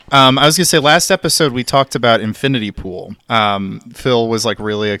I was gonna say last episode we talked about Infinity Pool. Phil was like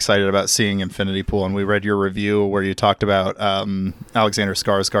really excited about seeing Infinity Pool, and we read your review where you talked about Alexander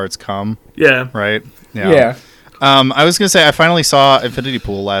Skarsgård's Come. Yeah. Right. Yeah. I was gonna say I finally saw Infinity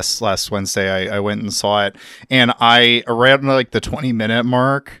Pool last Wednesday. I went and saw it, and I around like the 20-minute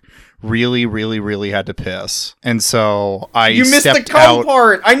mark really had to piss, and so You missed the cum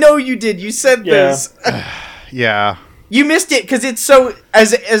part. I know you did. You said this. Yeah. You missed it because it's so.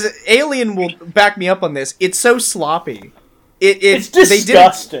 As Alien will back me up on this. It's so sloppy. It's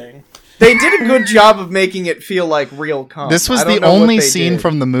disgusting. They did a good job of making it feel like real cum. This was the only scene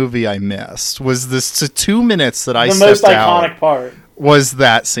from the movie I missed. Was this 2 minutes that I stepped out? The most iconic part was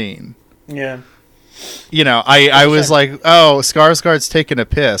that scene. Yeah. You know, I was like, oh, Skarsgård's taking a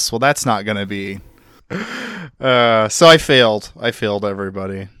piss. Well, that's not going to be. So I failed. I failed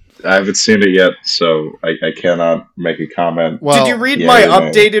everybody. I haven't seen it yet, so I cannot make a comment. Well, did you read my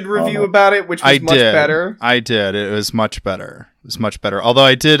updated review about it, which was much better? I did. It was much better. It was much better. Although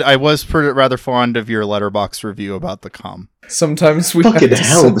I was rather fond of your Letterboxd review about the cum. Sometimes we fucking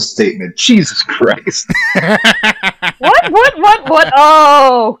hell of a statement. Jesus Christ. What?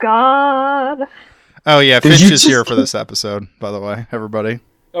 Oh, God. Oh, yeah. Finch is here for this episode, by the way, everybody.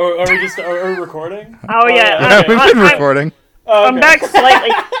 Are we recording? Oh, yeah. Yeah, we've been recording. I'm back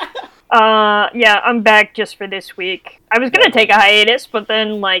slightly. I'm back just for this week. I was gonna take a hiatus, but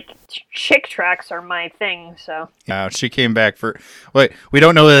then, like, chick tracks are my thing, so. Yeah, she came back for... Wait, we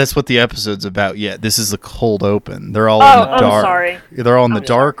don't know that's what the episode's about yet. This is the cold open. They're all in the dark. I'm sorry. They're all in the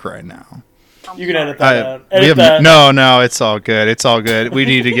dark right now. You can edit that out. No, it's all good. It's all good. We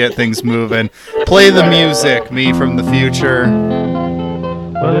need to get things moving. Play the music, me from the future.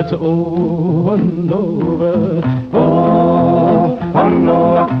 Well, it's over and over. Oh,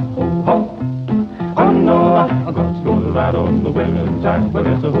 no, oh, no, I got to go right on the women's act, but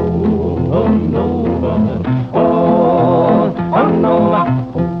it's over and over. Oh, no,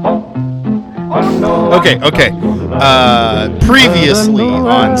 Okay. Previously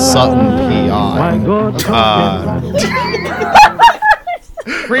on Sutton PI.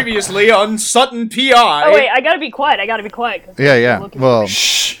 Previously on Sutton PI. Oh, wait, I gotta be quiet. Yeah. Well,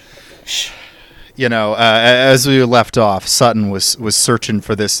 you know, as we left off, Sutton was searching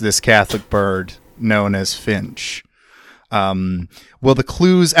for this Catholic bird known as Finch. Well, the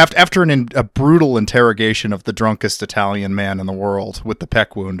clues after a brutal interrogation of the drunkest Italian man in the world with the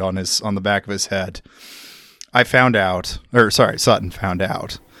peck wound on the back of his head, Sutton found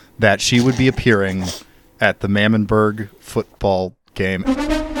out that she would be appearing at the Mammonburg football game.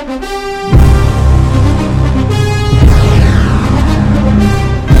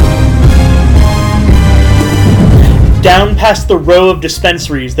 Down past the row of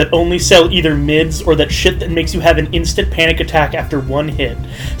dispensaries that only sell either mids or that shit that makes you have an instant panic attack after one hit,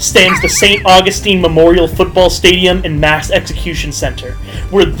 stands the St. Augustine Memorial Football Stadium and Mass Execution Center,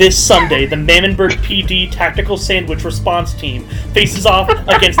 where this Sunday the Mammonburg PD Tactical Sandwich Response Team faces off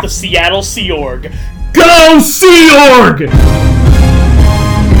against the Seattle Sea Org. Go Sea Org!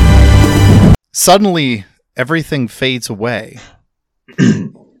 Suddenly, everything fades away.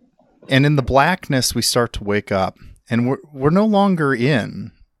 And in the blackness, we start to wake up. And we're no longer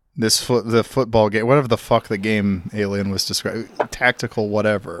in the football game, whatever the fuck the game Alien was describing, tactical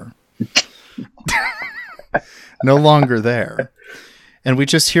whatever. No longer there. And we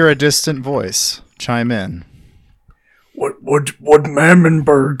just hear a distant voice chime in. Would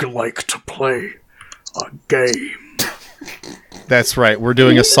Mammonburg like to play a game? That's right. We're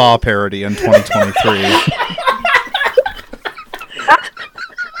doing a Saw parody in 2023.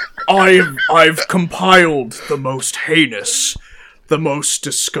 I've compiled the most heinous, the most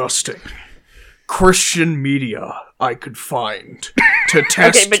disgusting Christian media I could find to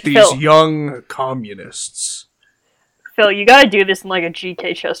test these Phil, young communists. Phil, you gotta do this in like a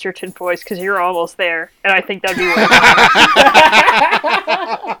G.K. Chesterton voice, because you're almost there, and I think that'd be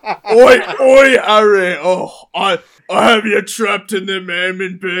Oi, Harry! Oh, I have you trapped in the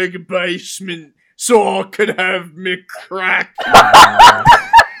Mammonburg basement so I could have me crack.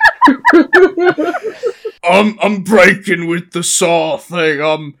 I'm breaking with the Saw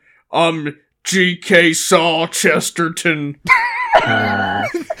thing. I'm G.K. Saw Chesterton.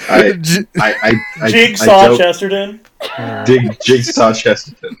 Jigsaw Chesterton. Jigsaw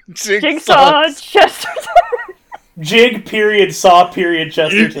Chesterton. Jigsaw Chesterton. Jig period saw period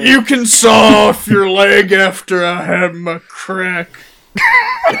Chesterton. You can saw off your leg after I have my crack.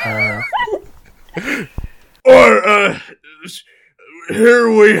 Or here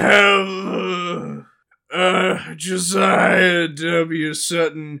we have Josiah W.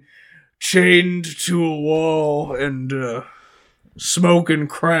 Sutton chained to a wall and smoking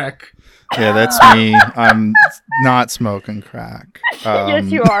crack. Yeah, that's me. I'm not smoking crack.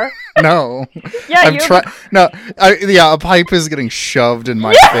 Yes, you are. No. Yeah, I'm you. a pipe is getting shoved in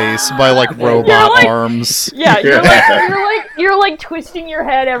my face by like robot You're like- arms. Yeah, you're like twisting your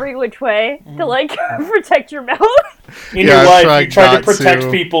head every which way to like protect your mouth. In Yeah, your I've life, tried you tried not to protect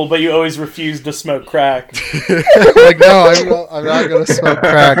to. people, but you always refused to smoke crack. Like, no, I'm not gonna smoke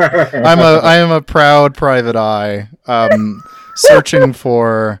crack. I am a proud private eye, searching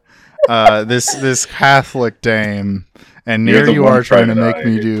for this Catholic dame, and You're here the you one are trying to private make eye.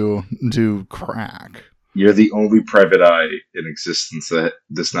 me do crack. You're the only private eye in existence that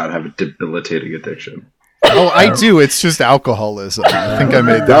does not have a debilitating addiction. Oh, I do. It's just alcoholism. I think I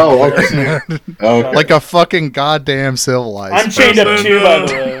made that. No, clear. Okay. Like a fucking goddamn civilized. I'm chained up person. too, by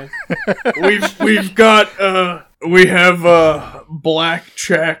the way. We've got we have a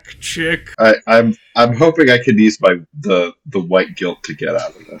blackjack chick. I'm hoping I can use the white guilt to get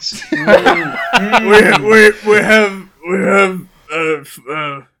out of this. We have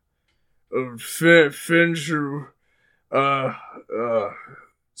Finch,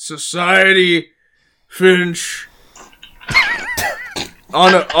 Society Finch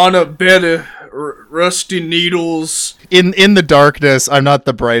on a bed of rusty needles. In the darkness, I'm not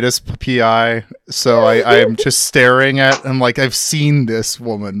the brightest PI, so I am just staring at. I'm like, I've seen this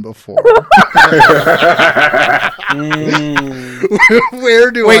woman before.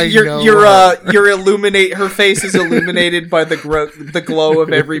 Where do I Wait, know? your illuminate. Her face is illuminated by the glow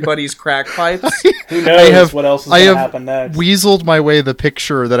of everybody's crack pipes. Who knows have- what else is I going to have happen next? weaseled my way the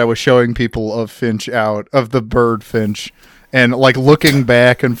picture that I was showing people of Finch out of the bird Finch, and like looking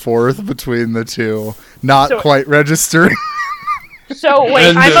back and forth between the two, not So- quite registering. So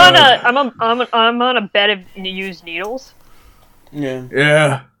wait, And, I'm on a bed of used needles. Yeah.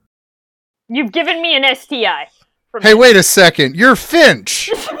 Yeah. You've given me an STI. From Hey, wait a second, you're Finch.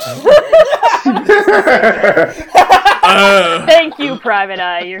 Thank you, Private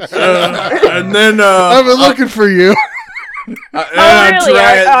Eye. You're so. And then I've been looking for you. Oh,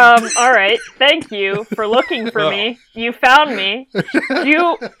 really? All right. Thank you for looking for me. You found me.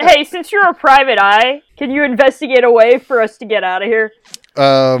 Hey, since you're a private eye, can you investigate a way for us to get out of here?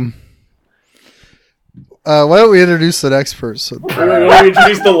 Why don't we introduce the next person? We're going to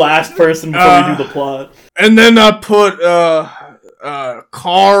introduce the last person before we do the plot. And then I put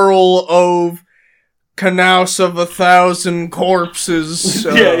Carl Ove, Knaus of 1,000 Corpses.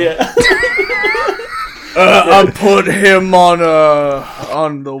 Yeah. I put him on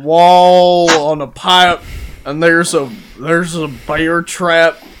the wall on a pipe, and there's a bear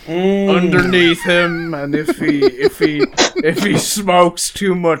trap underneath him. And if he smokes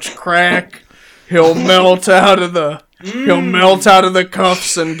too much crack, he'll melt out of the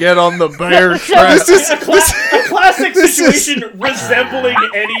cuffs and get on the bear trap. A classic situation resembling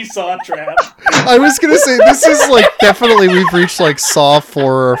any Saw trap. I was gonna say this is like definitely we've reached like Saw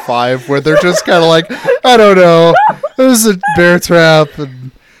 4 or 5 where they're just kind of like, I don't know, there's a bear trap.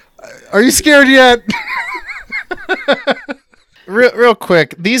 And, are you scared yet? Real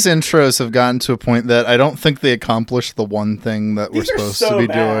quick, these intros have gotten to a point that I don't think they accomplished the one thing that we're These are supposed so to be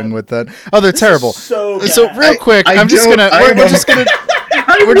bad. doing with that. Oh, they're terrible. So Real quick, I I'm just don't- gonna. I We're don't- just gonna.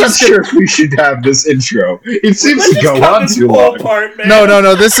 I'm not sure if we should have this intro. It seems Let's to just go cut on this too whole long. part, man.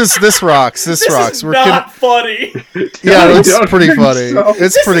 No. This rocks. This This rocks. is not funny. Yeah, I that's don't pretty think funny. so. It's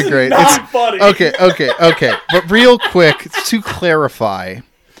This pretty is great. not funny. Okay. But real quick, to clarify,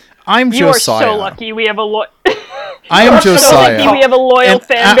 I'm You are Josiah. so lucky. We have a I am so lucky Josiah. we have a loyal And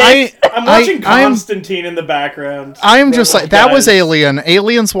fan base. I'm watching I am Constantine in the background. I am Josiah. That was Guys. Alien.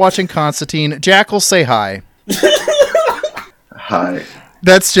 Alien's watching Constantine. Jackal, say hi. Hi.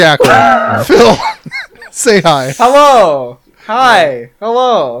 That's Jackal. Phil, say hi. Hello. Hi.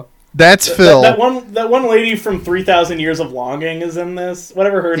 Hello. That's Phil. That one lady from 3,000 Years of Longing is in this.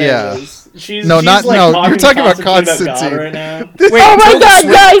 Whatever her name Yeah. is. She's No, not- like no, you're talking about God Constantine. right now. Wait, Oh my god,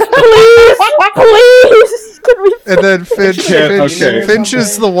 guys, please! Can we... And then Finch. Okay. Finch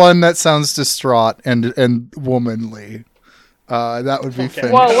is the one that sounds distraught and womanly. That would be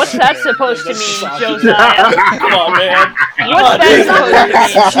Finch. Whoa, what's that supposed to mean, Josiah? Come on, man. What's that supposed to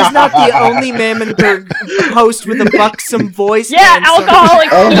mean? she's not the only Mammon host with a buxom voice. Yeah, and some- alcoholic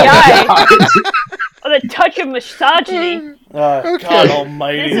PI. God. Oh, the touch of misogyny. God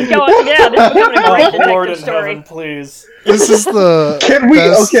almighty. This is going, yeah, this is becoming a great Oh, Lord detective in story. heaven, please. This is the Can we?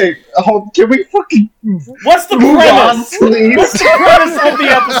 best- Okay. Can we fucking What's the move on, premise? please? What's the premise of the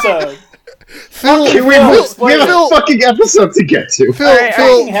episode? Phil, Can we? We have Phil, a fucking episode to get to. Phil, Alright,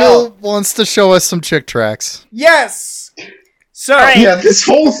 Phil, fucking Phil hell. wants to show us some chick tracks. Yes. So Alright. Yeah, this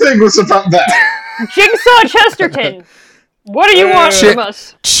whole thing was about that. Jigsaw Chesterton. What do you want from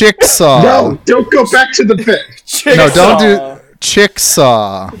us? Chicksaw. No, don't go back to the bit. No, don't do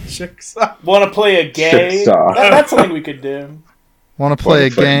Chicksaw. Want to play a game? That's something we could do. Want to play a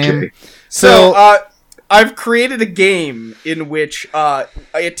game? So, I've created a game in which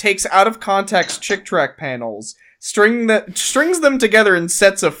it takes out of context Chick Track panels, strings them together in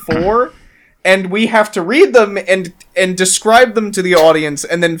sets of 4, and we have to read them and describe them to the audience,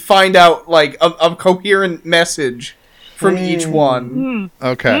 and then find out like a coherent message from each one.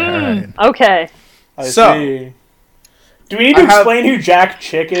 Okay, all right. Okay. I see. Do we need to explain who Jack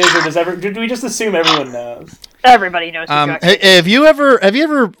Chick is, or do we just assume everyone knows? Everybody knows who Jack Chick is. Have you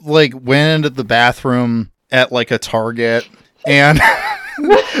ever like went into the bathroom at like a Target and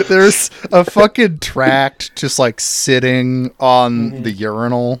there's a fucking tract just like sitting on the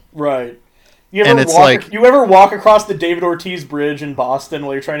urinal? Right. You ever walk across the David Ortiz Bridge in Boston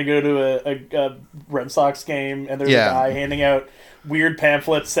while you're trying to go to a Red Sox game, and there's a guy handing out weird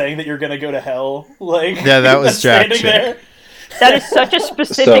pamphlets saying that you're gonna go to hell? Like, that was Jack Chick. There. That is such a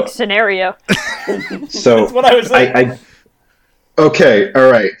specific scenario. So that's what I was saying. Okay,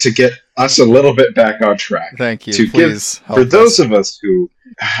 all right. To get us a little bit back on track. Thank you. Please help for those of us who,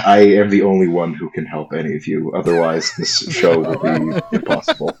 I am the only one who can help any of you. Otherwise, this show will be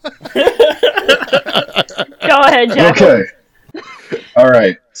impossible. Go ahead, Jack. Okay. All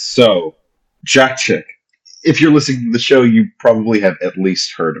right. So, Jack Chick. If you're listening to the show, you probably have at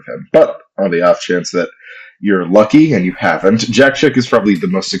least heard of him. But on the off chance that you're lucky and you haven't, Jack Chick is probably the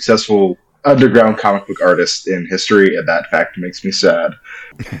most successful underground comic book artist in history, and that fact makes me sad.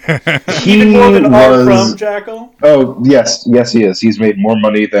 Even more than R. Crumb, Jackal? Oh, yes, he is. He's made more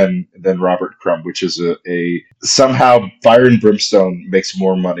money than Robert Crumb, which is a somehow Fire and Brimstone makes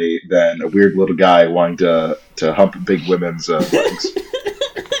more money than a weird little guy wanting to hump big women's legs.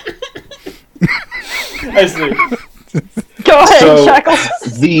 I see. Go ahead, Jackal.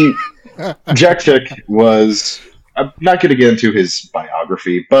 The Jack Chick was... I'm not going to get into his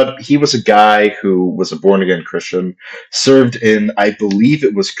biography, but he was a guy who was a born-again Christian, served in, I believe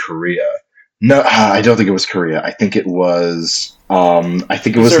it was Korea. No, I don't think it was Korea. I think it was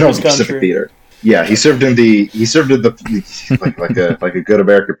the Pacific Theater. Yeah, he served in the like a good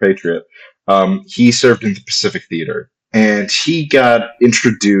American patriot. He served in the Pacific Theater, and he got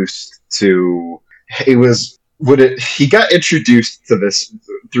introduced to he got introduced to this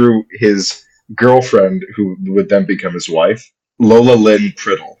through his girlfriend, who would then become his wife, Lola Lynn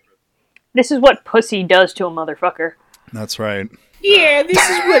Priddle. This is what pussy does to a motherfucker. That's right. Yeah, this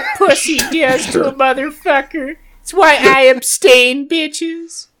is what pussy does to a motherfucker. It's why I abstain,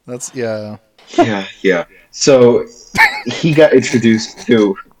 bitches. That's, yeah. Yeah. So, he got introduced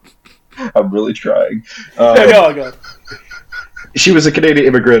to... I'm really trying. Go. She was a Canadian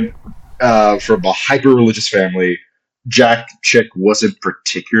immigrant from a hyper-religious family. Jack Chick wasn't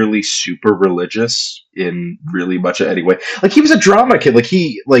particularly super religious in really much of any way. Like, he was a drama kid.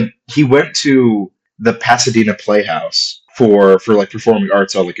 He went to the Pasadena Playhouse for performing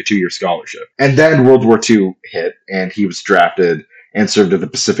arts on like a 2-year scholarship. And then World War II hit, and he was drafted and served at the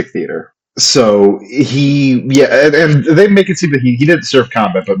Pacific Theater. So and they make it seem that he didn't serve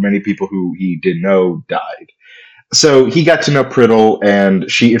combat, but many people who he did know died. So he got to know Priddle, and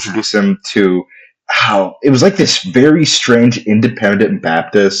she introduced him to how it was like this very strange independent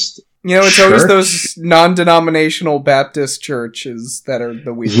Baptist. You know, it's church. Always those non-denominational Baptist churches that are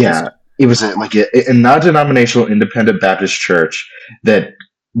the weirdest. Yeah, it was a non-denominational independent Baptist church that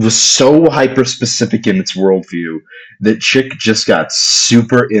was so hyper-specific in its worldview that Chick just got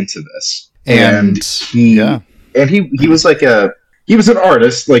super into this. And he was like he was an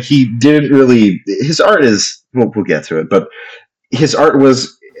artist. Like, he didn't really... His art is... We'll get to it, but his art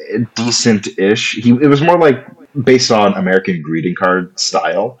was decent-ish. It was more like based on American greeting card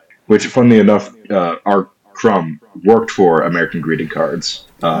style, which, funnily enough, Art Crumb worked for American greeting cards.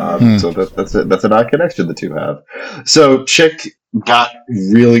 So that's an odd connection the two have. So Chick got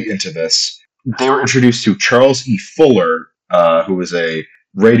really into this. They were introduced to Charles E. Fuller, who was a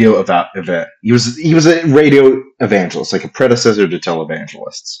radio event. He was a radio evangelist, like a predecessor to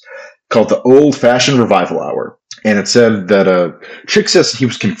televangelists, called the Old Fashioned Revival Hour. And it said that Chick says he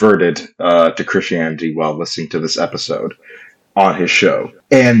was converted to Christianity while listening to this episode on his show.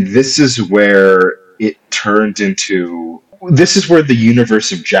 And this is where it turned into... This is where the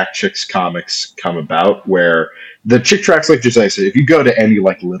universe of Jack Chick's comics come about, where the Chick tracks, like Josiah said, if you go to any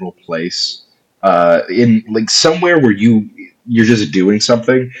like little place, in like somewhere where you're just doing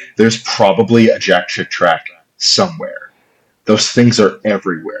something, there's probably a Jack Chick track somewhere. Those things are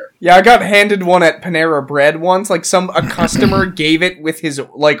everywhere. Yeah, I got handed one at Panera Bread once. Like, a customer gave it with his,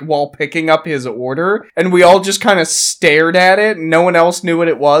 like, while picking up his order, and we all just kind of stared at it, and no one else knew what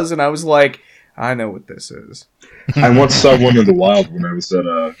it was, and I was like, I know what this is. I once saw one in the wild when I was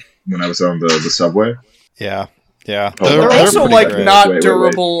on the subway. Yeah. Oh, They're They're also, pretty like, great. not Wait.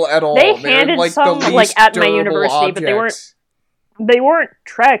 durable at all. They They're, handed like, some, the like, least at my durable university, but objects. they weren't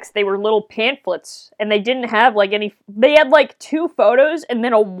treks, they were little pamphlets, and they didn't have, like, any... They had, like, 2 photos and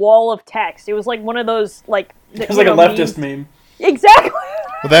then a wall of text. It was, like, one of those, like... It was like a leftist meme. Exactly!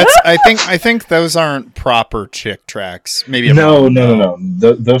 Well, that's. I think those aren't proper chick tracks. Maybe I'm No. wrong.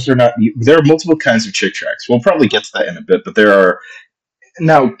 Those are not. There are multiple kinds of chick tracks. We'll probably get to that in a bit, but there are.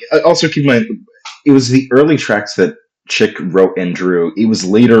 Now, also keep in mind, it was the early tracks that Chick wrote and drew. It was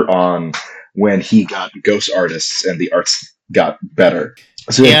later on when he got ghost artists and the arts got better.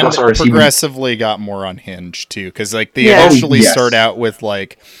 So And ghost artists even- progressively got more unhinged too, because like they Yeah. initially Oh, yes. start out with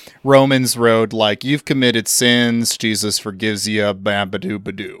like Romans Road, like you've committed sins, Jesus forgives you, babadoo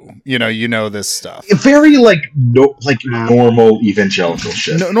badoo. You know this stuff. very normal evangelical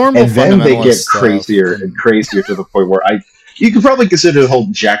shit. Normal, And then they fundamentalist get stuff. crazier and crazier to the point where you could probably consider the whole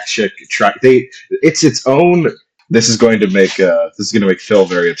Jack Chick track. It's its own. This is going to make Phil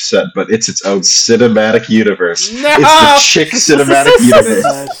very upset, but it's its own cinematic universe. No! It's the Chick cinematic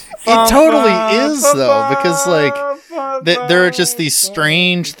universe. It totally is though, because like there are just these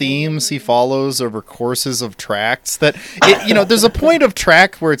strange themes he follows over courses of tracks that there's a point of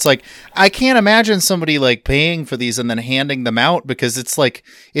track where it's like I can't imagine somebody like paying for these and then handing them out, because it's like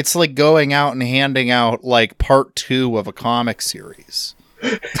going out and handing out like part 2 of a comic series.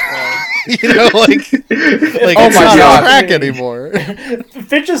 Like Oh it's my not God. a track anymore.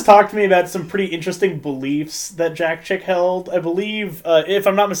 Finch has talked to me about some pretty interesting beliefs that Jack Chick held. I believe, if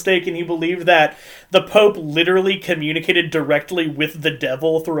I'm not mistaken, he believed that the Pope literally communicated directly with the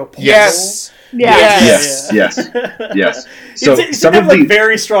devil through a portal. Yes. Yeah. Yes. So It's some have of like the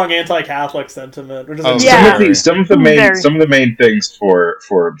very strong anti-Catholic sentiment, which is Oh, like, Yeah. some of Very. the main things for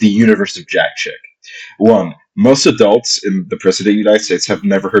the universe of Jack Chick. One, most adults in the President of the United States have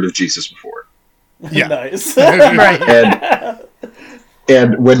never heard of Jesus before. Yeah. nice. Right.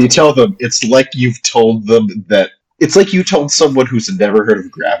 And when you tell them, it's like you've told them that it's like you told someone who's never heard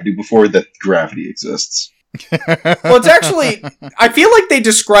of gravity before that gravity exists. Well, it's actually, I feel like they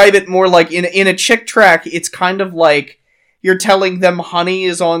describe it more like in a chick track, it's kind of like you're telling them honey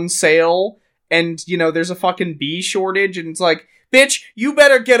is on sale and, there's a fucking bee shortage and it's like, bitch, you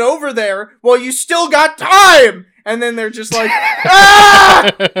better get over there while you still got time! And then they're just like,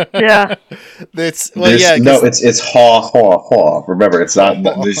 ah! Yeah. It's It's haw haw haw. Remember, it's not.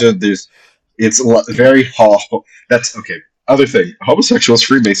 Very haw. That's okay. Other thing: homosexuals,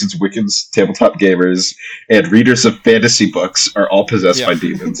 Freemasons, Wiccans, tabletop gamers, and readers of fantasy books are all possessed by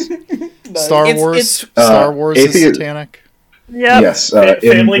demons. Star It's- Wars. it's- Star Wars is atheist- satanic. Yep. Yes,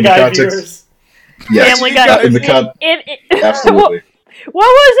 Family in the Guy context. viewers. Yes, Family Guy. in the con- absolutely. What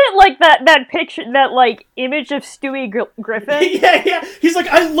was it like that picture, that like image of Stewie Griffin? Yeah. He's like,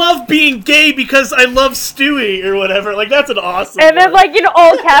 I love being gay because I love Stewie or whatever. Like, that's an awesome And then one. like in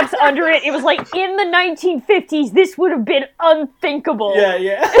all caps under it, it was like, in the 1950s, this would have been unthinkable.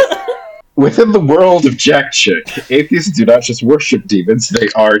 Yeah. Within the world of Jack Chick, atheists do not just worship demons, they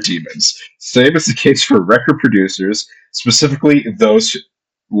are demons. Same is the case for record producers, specifically those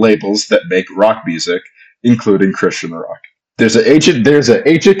labels that make rock music, including Christian rock. There's an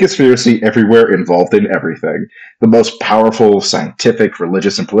ancient conspiracy everywhere involved in everything. The most powerful scientific,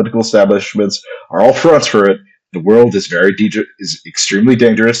 religious, and political establishments are all fronts for it. The world is is extremely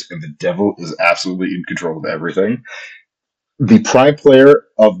dangerous, and the devil is absolutely in control of everything. The prime player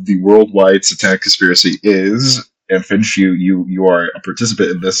of the worldwide satanic conspiracy is, and Finch, you are a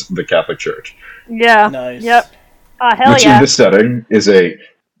participant in this, the Catholic Church. Yeah. Nice. Yep. Hell Which yeah. in this setting is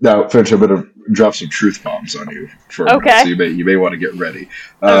now, Finch, I'm going to drop some truth bombs on you for a minute, Okay. so you may want to get ready.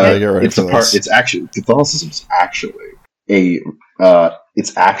 Okay, get ready it's for this. It's actually Catholicism is actually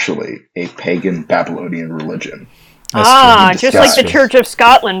a pagan Babylonian religion. That's true. Just like the disgusting. Church of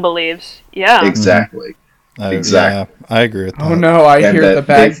Scotland believes. Yeah. Exactly. Exactly. Yeah, I agree with that. Oh no, I And hear that the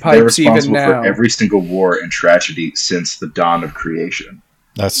they're bagpipes even responsible now. for every single war and tragedy since the dawn of creation.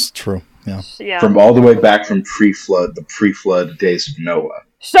 That's true. Yeah. Yeah. From all the way back from the pre-flood days of Noah.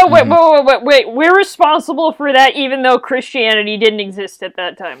 So wait, we're responsible for that, even though Christianity didn't exist at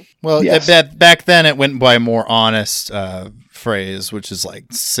that time. Well, Yes. back then it went by a more honest phrase, which is like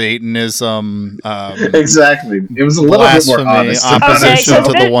Satanism. Exactly. It was a little bit more Blasphemy, honest. opposition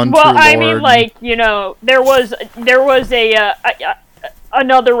Okay, to the one well, true I mean, Lord. like, there was a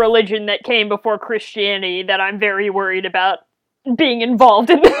another religion that came before Christianity that I'm very worried about. being involved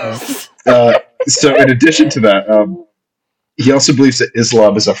in this. So in addition to that, he also believes that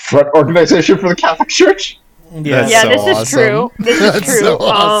Islam is a front organization for the Catholic Church. Yeah, this is true. This is true. So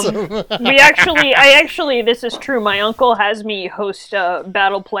awesome. This is true. My uncle has me host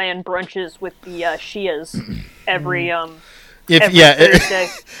battle plan brunches with the Shias every Thursday.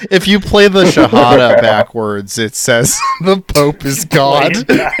 If you play the Shahada backwards, it says the Pope is God.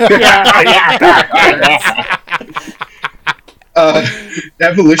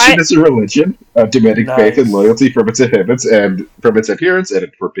 Evolution is a religion, demanding faith and loyalty from its adherents and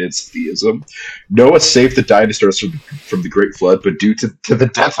it forbids theism. Noah saved the dinosaurs from the Great Flood, but due to the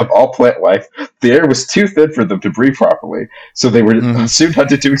death of all plant life, the air was too thin for them to breathe properly, so they were soon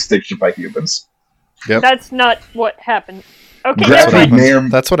hunted to extinction by humans. Yep. That's not what happened. Okay,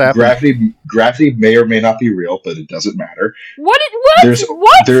 that's what happened. Gravity may or may not be real, but it doesn't matter. What?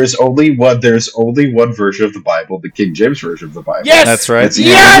 There's only one version of the Bible, the King James version of the Bible. Yes, that's right. It's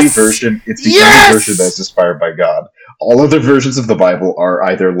the only version. It's the only version that's inspired by God. All other versions of the Bible are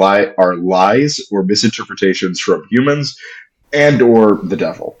either lies or misinterpretations from humans and or the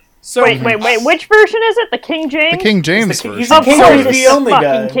devil. So wait. Which version is it? The King James? The King James version. He's Of the course, the it's only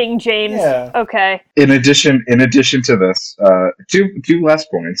fucking guy. King James. Yeah. Okay. In addition to this, two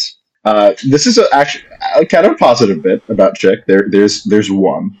last points. This is actually kind of a positive bit about Chick. There's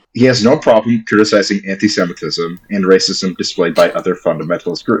one. He has no problem criticizing anti-Semitism and racism displayed by other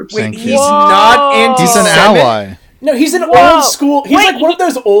fundamentalist groups. Wait, Thank he's you. not anti-Semitic. He's an ally. No, he's an Whoa. old school. He's Wait, like one of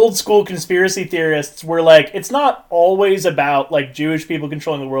those old school conspiracy theorists where, like, it's not always about, like, Jewish people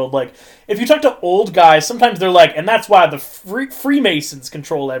controlling the world. Like, if you talk to old guys, sometimes they're like, and that's why the Freemasons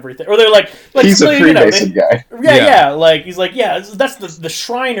control everything. Or they're like He's a Freemason guy. Yeah, like, he's like, yeah, that's the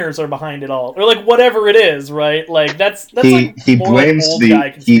Shriners are behind it all. Or, like, whatever it is, right? Like, that's He more blames like old guy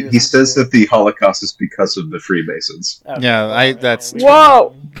he conspiracy says that the Holocaust is because of the Freemasons. Okay. Yeah, that's-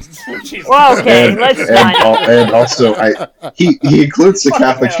 Whoa. Jesus. Well, okay, let's not. And also, he includes the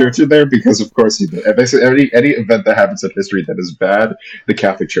Catholic Church in there because, of course, he did. And basically, any event that happens in history that is bad, the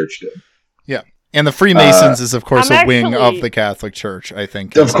Catholic Church did. Yeah. And the Freemasons is, of course, I'm a wing actually- of the Catholic Church, I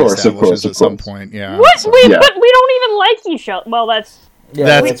think. Of course. At some point, yeah. What? So- Wait, Yeah. but we don't even like each other. Well, that's...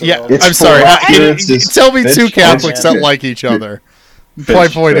 It's I'm sorry. for appearances. Tell me Finch, two Catholics Finch, that like each other. Finch,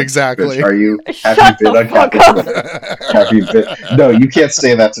 Point Finch, exactly. Finch, have you Shut been the on fuck Catholic? up. Have you been? No, you can't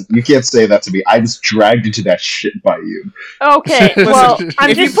say that. You can't say that to me. I was dragged into that shit by you. Okay, well, I'm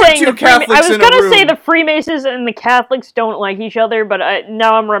if you just put saying two Catholics I was in a gonna say room- the Freemasons and the Catholics don't like each other, but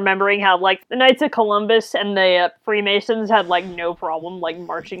now I'm remembering how, like, the Knights of Columbus and the Freemasons had, like, no problem, like,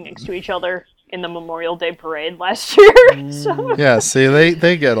 marching next to each other in the Memorial Day parade last year. So Yeah, see,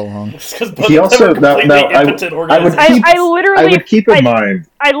 they get along. He also I would keep in mind.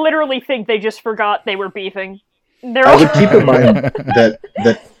 I literally think they just forgot they were beefing. I would keep in mind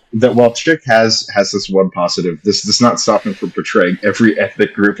that while Chick has this one positive, this does not stop him from portraying every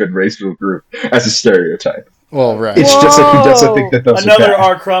ethnic group and racial group as a stereotype. Well, right. It's just that he doesn't think that those Another are bad.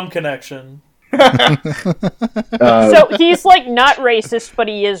 R. Crumb connection. So he's, like, not racist, but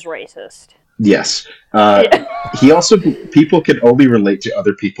he is racist. Yes. He also people can only relate to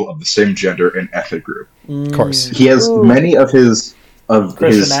other people of the same gender and ethnic group. Of course. He has many of his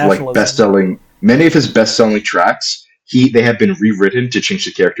nationalism. best-selling tracks. They have been rewritten to change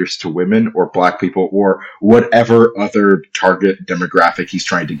the characters to women or black people or whatever other target demographic he's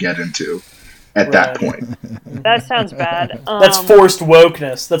trying to get into at that point. That sounds bad. That's forced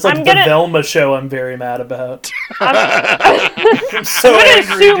wokeness. That's like I'm the gonna- Velma show I'm very mad about. I'm So gonna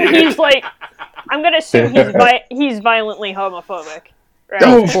angry, assume dude. he's like. I'm gonna assume he's violently homophobic. Right?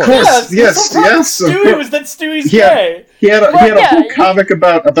 Oh, of course, yes. Stewie was that Stewie's Yeah. gay. He had a whole yeah. comic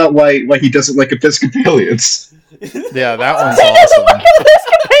about why he doesn't like Episcopalians. Yeah, that one's awesome.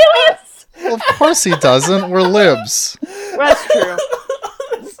 Episcopalians. Well, of course he doesn't. We're libs. That's true.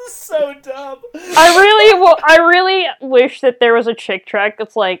 This is so dumb. I really wish that there was a Chick track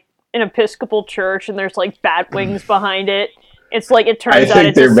that's like an Episcopal church and there's like bat wings behind it. It's like it turns out think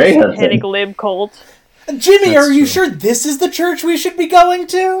it's there a may have satanic been. lib cult. Jimmy, That's are you true. sure this is the church we should be going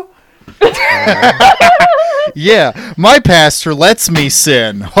to? Yeah, my pastor lets me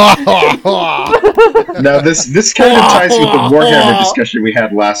sin. Ha ha ha. Now this kind of ties with the Warhammer discussion we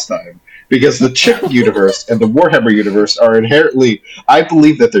had last time. Because the Chick universe and the Warhammer universe are inherently, I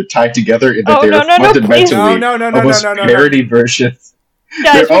believe that they're tied together in that Oh, they no, are no, no, fundamentally please. almost parody versions.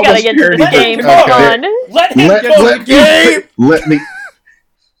 Guys, They're we gotta almost get to the parody game. versions. Come on. Let him Let, cook. let, me, let me.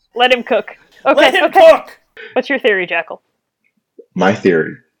 Let him cook. Let Okay, him okay. cook. What's your theory, Jackal? My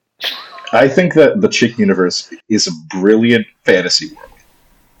theory. I think that the Chick universe is a brilliant fantasy world.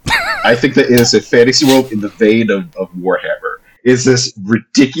 I think that it is a fantasy world in the vein of Warhammer. is this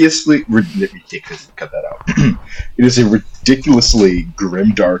ridiculous. Cut that out. It is a ridiculously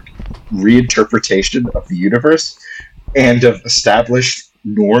grimdark reinterpretation of the universe and of established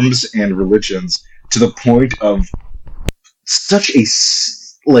norms and religions to the point of such a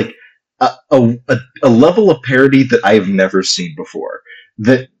level of parody that I have never seen before.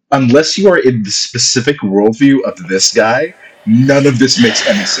 That unless you are in the specific worldview of this guy, none of this makes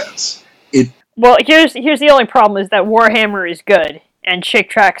any sense. Well, here's the only problem is that Warhammer is good and Chick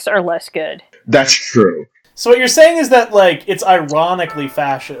Tracts are less good. That's true. So what you're saying is that, like, it's ironically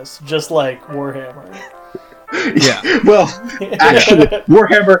fascist, just like Warhammer. Yeah. Well, actually,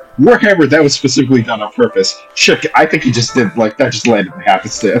 Warhammer, that was specifically done on purpose. Chick, I think he just did, like, that just landed in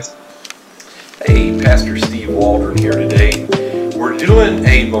happenstance. Hey, Pastor Steve Waldron here today. We're doing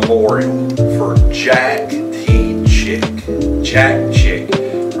a memorial for Jack T. Chick. Jack Chick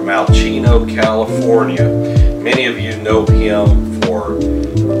from Alchino, California. Many of you know him for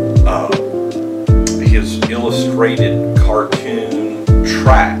his illustrated cartoon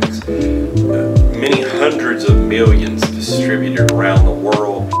tracts. Many hundreds of millions distributed around the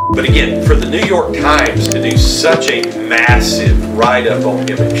world. But again, for the New York Times to do such a massive write-up on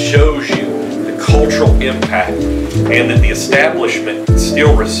him, it shows you the cultural impact and that the establishment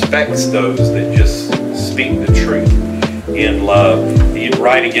still respects those that just speak the truth in love. He'd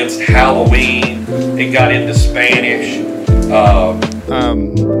write against Halloween. It got into Spanish.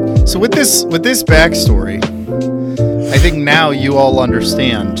 So with this backstory, I think now you all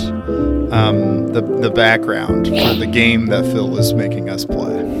understand the background for the game that Phil is making us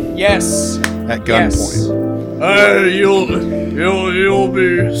play Yes. at gunpoint. You'll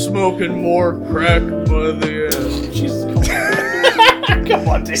be smoking more crack by the end. Jesus, come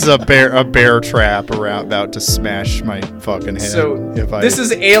on, dude. This is a bear trap about to smash my fucking head. So this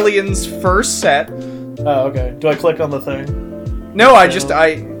is Alien's first set. Oh, okay. Do I click on the thing? No,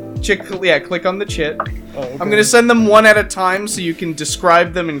 click on the chit. Oh, okay. I'm gonna send them one at a time so you can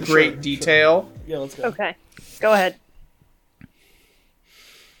describe them in great detail. Yeah, let's go. Okay, go ahead.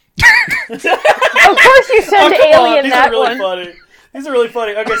 Of course you sent Alien These that are really one. funny. These are really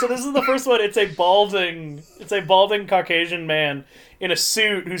funny. Okay, so this is the first one. It's a balding Caucasian man in a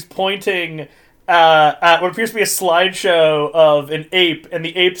suit who's pointing at what appears to be a slideshow of an ape, and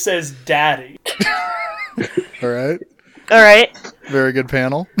the ape says "Daddy." All right. All right. Very good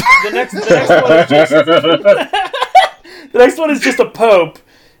panel. The next one is just a pope,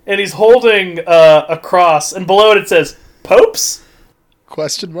 and he's holding a cross, and below it says "Popes?"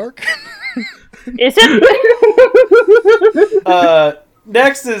 Question mark? Is it?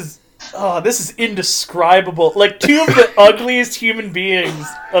 Next is this is indescribable. Like two of the ugliest human beings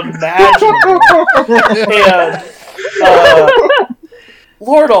imaginable. And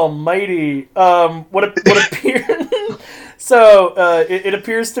Lord Almighty, what appears. So it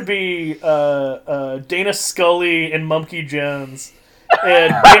appears to be Dana Scully and Mumkey Jones,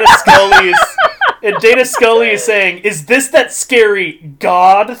 and Dana Scully is saying, "Is this that scary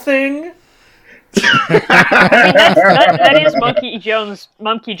God thing?" I mean, that is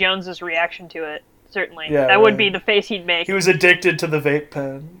Mumkey Jones's reaction to it. Certainly, Yeah, that would be the face he'd make. He was addicted to the vape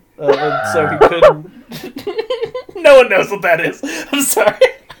pen, and so he couldn't. No one knows what that is. I'm sorry.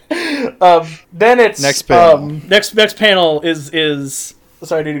 Then it's Next panel. Next panel is.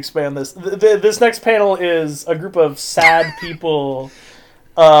 Sorry, I need to expand this. This next panel is a group of sad people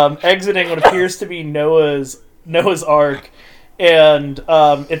exiting what appears to be Noah's Ark, and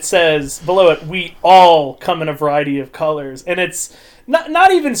it says below it, "We all come in a variety of colors," and it's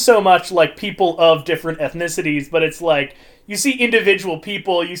not even so much like people of different ethnicities, but it's like you see individual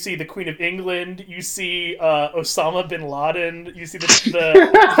people. You see the Queen of England. You see Osama bin Laden. You see the is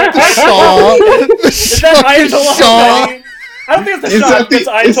that Ayatollah Khomeini? I don't think it's the Shah. It's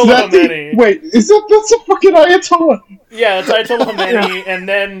Ayatollah Khomeini. Wait, that's a fucking Ayatollah? Yeah, it's Ayatollah Khomeini, and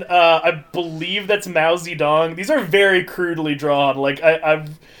then I believe that's Mao Zedong. These are very crudely drawn. Like I've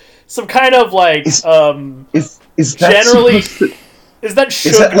some kind of like Is that generally. supposed to- Is that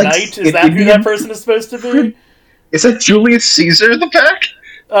Suge that, like, Knight? Is that who that person is supposed to be? Is that Julius Caesar in the back?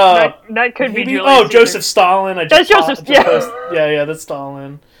 That could be maybe- Julius Caesar. Joseph Stalin. That's Joseph. Yeah. Yeah, that's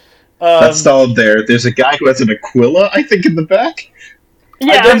Stalin. That's Stalin there. There's a guy who has an Aquila, I think, in the back.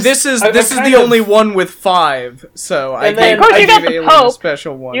 Yeah. And this is the only one with 5, so I And then- gave Of course you got the Alien a Pope.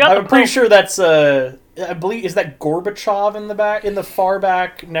 special one. You got I'm pretty sure that's I believe is that Gorbachev in the back, in the far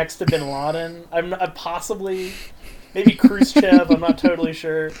back next to Bin Laden. I'm possibly maybe Khrushchev. I'm not totally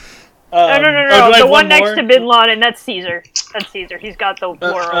sure. No. The one next to Bin Laden, that's Caesar. That's Caesar. He's got the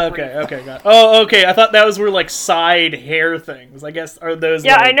floral. Okay, got it. Oh, okay. I thought those were like side hair things. I guess are those?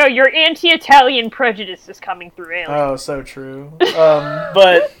 Yeah, I know your anti-Italian prejudice is coming through, Alien. Oh, so true.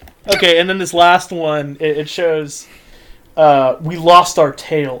 But okay, and then this last one, it shows we lost our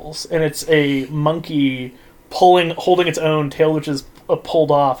tails, and it's a monkey holding its own tail, which is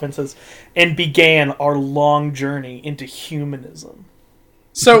pulled off, and says, "And began our long journey into humanism."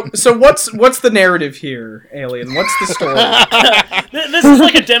 So what's the narrative here, Alien? What's the story? This is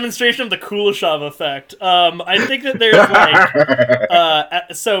like a demonstration of the Kuleshov effect. I think that there's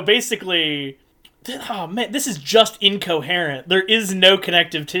like so basically. Oh man, this is just incoherent. There is no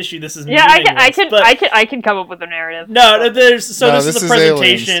connective tissue. This is I can come up with a narrative. No, this is a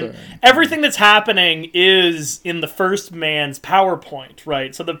presentation. Everything that's happening is in the first man's PowerPoint,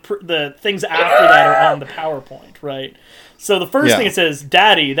 right? So the things after that are on the PowerPoint, right? So the first thing it says,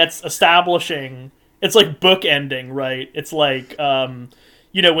 "Daddy," that's establishing. It's like bookending, right? It's like when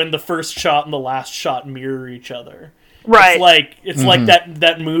the first shot and the last shot mirror each other. Right. It's like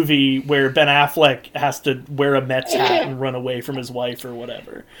that movie where Ben Affleck has to wear a Mets hat and run away from his wife or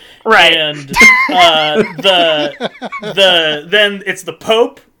whatever. Right. And then it's the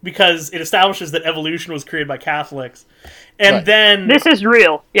Pope, because it establishes that evolution was created by Catholics. And then this is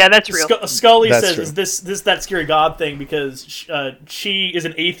real. Yeah, that's real. Scully says, "Is this that scary God thing?" Because she is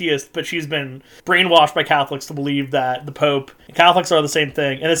an atheist, but she's been brainwashed by Catholics to believe that the Pope and Catholics are the same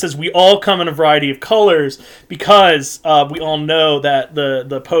thing. And it says we all come in a variety of colors because we all know that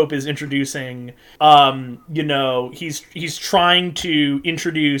the Pope is introducing, he's trying to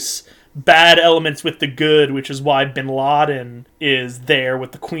introduce bad elements with the good, which is why Bin Laden is there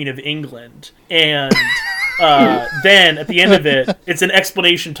with the Queen of England. And then at the end of it, it's an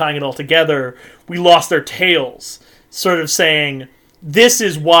explanation tying it all together. We lost our tails, sort of saying this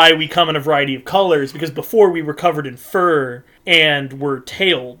is why we come in a variety of colors, because before we were covered in fur and were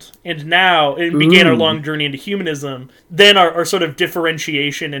tailed, and now it began our long journey into humanism. Then our sort of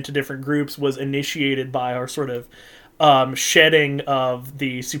differentiation into different groups was initiated by our sort of shedding of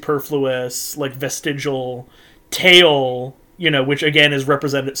the superfluous, like vestigial tail, which again is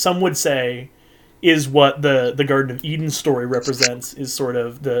represented, some would say, is what the Garden of Eden story represents, is sort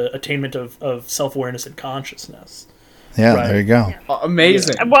of the attainment of self-awareness and consciousness. Yeah, right? There you go.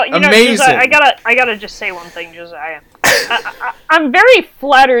 Amazing. Well, amazing. Josiah, I gotta just say one thing, Josiah. I'm very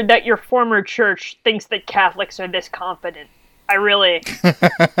flattered that your former church thinks that Catholics are this confident. I really...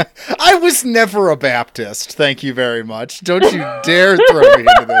 I was never a Baptist, thank you very much. Don't you dare throw me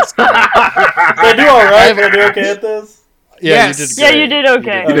into this. Did I do alright? Did I do okay at this? Yeah, yes. You did great. Yeah, you did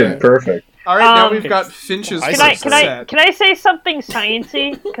okay. You did perfect. Alright, now we've got Finch's Can I say something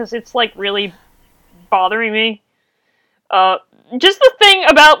sciencey? Because it's, like, really bothering me. Just the thing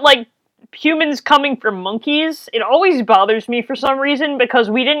about, like, humans coming from monkeys, it always bothers me for some reason, because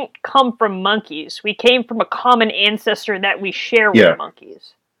we didn't come from monkeys. We came from a common ancestor that we share with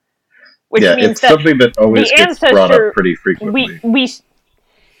monkeys. Which means it's something that always gets brought up pretty frequently.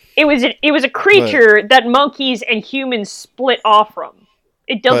 It was a creature that monkeys and humans split off from.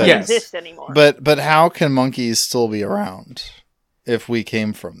 It doesn't exist anymore. But how can monkeys still be around if we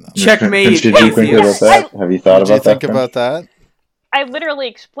came from them? Checkmate. Did you think about that? Have you thought about that? Did you think about that? I literally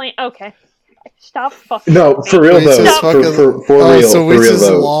explained. Okay, stop fucking. No, for real though. For real. So we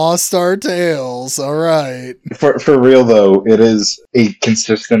just lost our tails. All right. For real though, it is a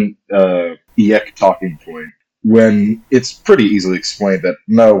consistent EEC talking point when it's pretty easily explained that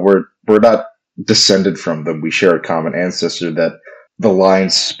no, we're not descended from them. We share a common ancestor. That the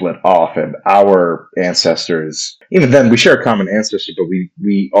lines split off, and our ancestors. Even then, we share a common ancestor, but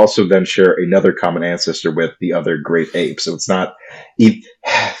we also then share another common ancestor with the other great ape. So it's not. Yeah,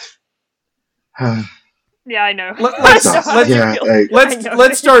 I know. Let's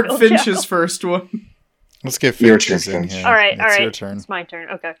start Finch's first one. Let's get Finch's in here. All right. Your turn. It's my turn.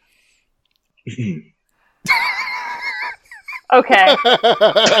 Okay. Okay.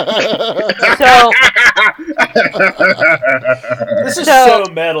 So this is so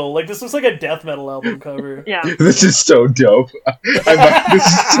metal. Like, this looks like a death metal album cover. Yeah. This is so dope. This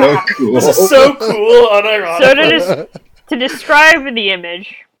is so cool. This is so cool, unironically. So to describe the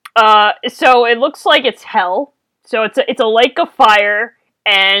image, so it looks like it's hell. So it's a lake of fire,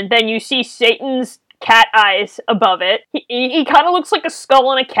 and then you see Satan's cat eyes above it. He kind of looks like a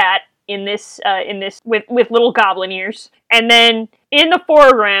skull and a cat in this with little goblin ears. And then in the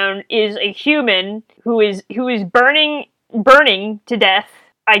foreground is a human who is burning to death,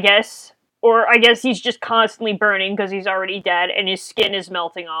 I guess. Or I guess he's just constantly burning because he's already dead and his skin is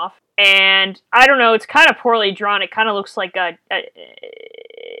melting off. And I don't know, it's kind of poorly drawn. It kind of looks like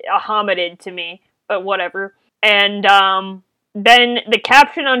a hominid to me, but whatever. And then the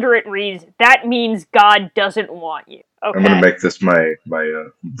caption under it reads, "That means God doesn't want you." Okay. I'm gonna make this my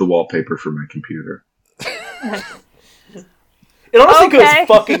the wallpaper for my computer. It honestly goes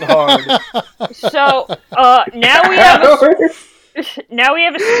fucking hard. So now we have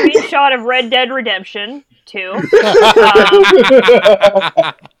a screenshot of Red Dead Redemption 2.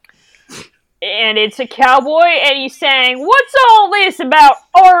 And it's a cowboy, and he's saying, "What's all this about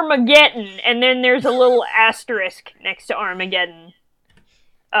Armageddon?" And then there's a little asterisk next to Armageddon.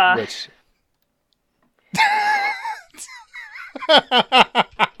 Which...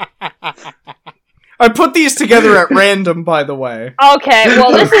 I put these together at random, by the way. Okay,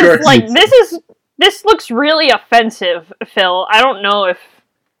 well, this looks really offensive, Phil. I don't know if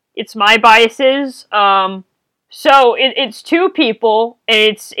it's my biases. So it's two people,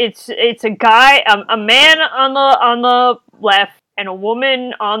 and it's a guy, a man on the left, and a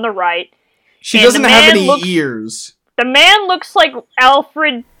woman on the right. She doesn't have any ears. The man looks like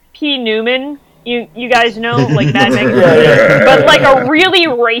Alfred P. Newman. You guys know, like that, but like a really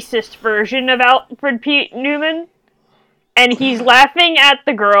racist version of Alfred P. Newman. And he's laughing at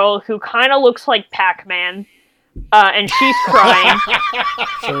the girl who kind of looks like Pac-Man, and she's crying.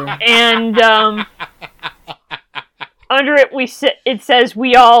 Sure. And under it it says,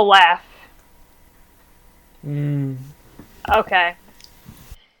 "We all laugh." Okay.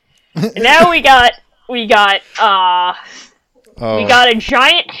 Now we got a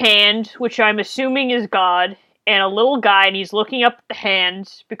giant hand, which I'm assuming is God, and a little guy, and he's looking up at the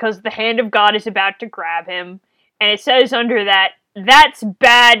hand because the hand of God is about to grab him. And it says under that, "That's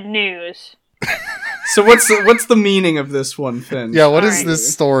bad news." So what's the meaning of this one, Finn? Yeah, what is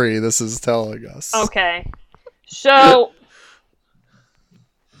this story this is telling us? Okay. So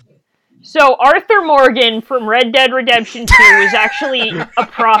Arthur Morgan from Red Dead Redemption 2 is actually a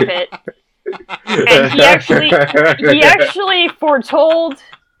prophet. And he actually foretold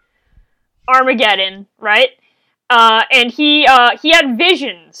Armageddon, right? And he had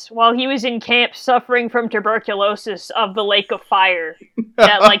visions while he was in camp suffering from tuberculosis of the lake of fire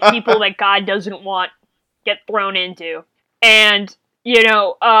that like people that God doesn't want get thrown into. And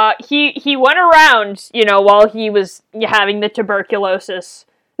he went around, while he was having the tuberculosis.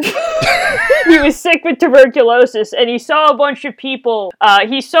 He was sick with tuberculosis, and he saw a bunch of people.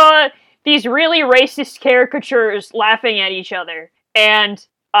 He saw these really racist caricatures laughing at each other. And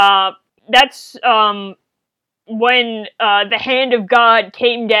that's when the hand of God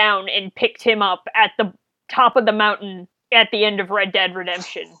came down and picked him up at the top of the mountain at the end of Red Dead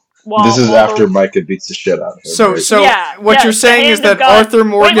Redemption. This is after Micah beats the shit out of him. So you're saying is that Arthur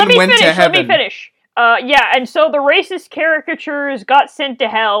Morgan went to heaven. Let me finish. And so the racist caricatures got sent to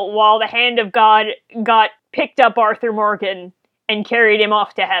hell while the hand of God got picked up Arthur Morgan and carried him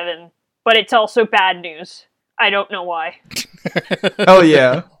off to heaven. But it's also bad news. I don't know why. Hell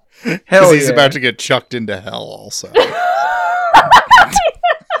yeah. Because he's about to get chucked into hell also.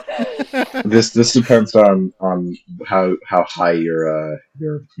 This depends on how high your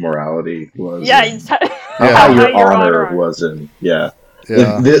morality was. Yeah, how high your honor was in. Yeah.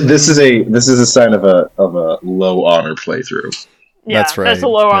 This is a sign of a low honor playthrough. Yeah, that's right. That's a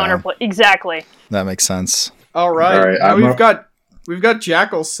low honor play. Exactly. That makes sense. All right. We've got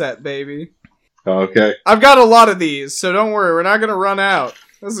Jackal set, baby. Okay. I've got a lot of these, so don't worry. We're not gonna run out.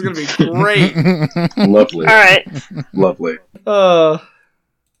 This is gonna be great. Lovely. All right. Lovely.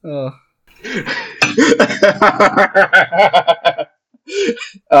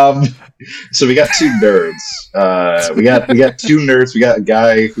 So we got two nerds. We got two nerds. We got a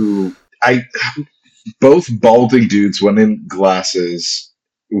guy who both balding dudes, one in glasses,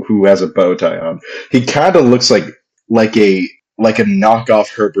 who has a bow tie on. He kind of looks like a knockoff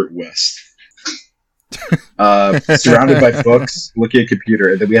Herbert West. Surrounded by books, looking at a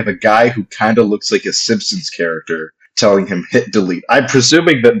computer, and then we have a guy who kind of looks like a Simpsons character telling him hit delete. I'm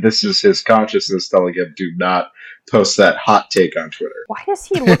presuming that this is his consciousness telling him do not post that hot take on Twitter. Why does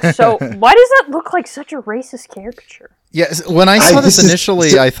he look so... Why does that look like such a racist caricature? Yeah, when I saw this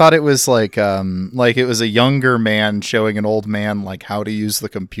initially, I thought it was like it was a younger man showing an old man like how to use the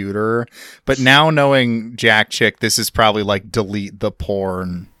computer. But now knowing Jack Chick, this is probably like delete the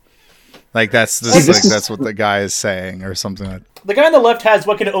porn. Like that's what the guy is saying or something like that. The guy on the left has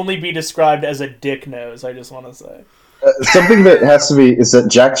what can only be described as a dick nose, I just want to say. Something that has to be is that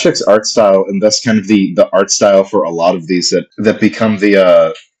Jack Chick's art style, and that's kind of the art style for a lot of these that become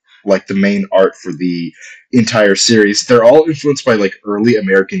the main art for the entire series. They're all influenced by like early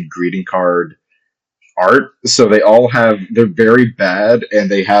American greeting card art, so they're very bad,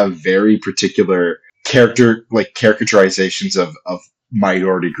 and they have very particular characterizations of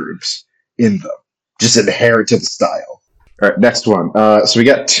minority groups in them, just inherent to the style. All right, next one. So we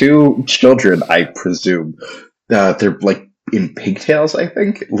got two children, I presume. They're like in pigtails, I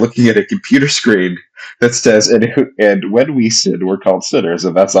think, looking at a computer screen that says, and when we sin, we're called sinners,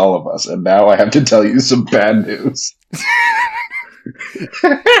 and that's all of us. And now I have to tell you some bad news.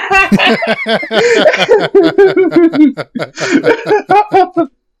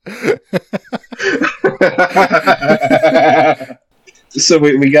 So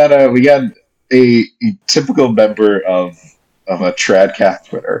we got a typical member of a Tradcath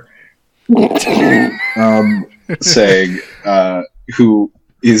Twitter saying who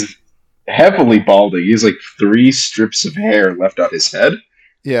is heavily balding. He's like 3 strips of hair left on his head.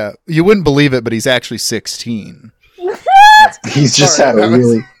 Yeah, you wouldn't believe it, but he's actually 16. He's just had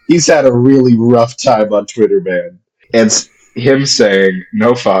a really rough time on Twitter, man. And him saying,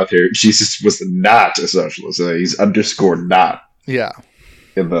 "No, Father, Jesus was not a socialist." He's underscored not. Yeah.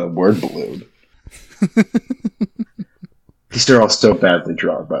 In the word balloon. These are all so badly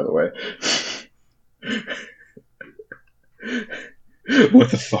drawn, by the way. What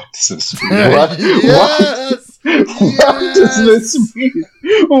the fuck does this mean? What? Yes! What does this mean?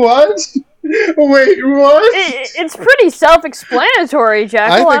 What? Wait, what? It's pretty self-explanatory,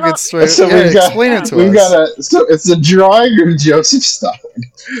 Jackal. I think it's straight. So explain it to us. So it's a drawing of Joseph Stalin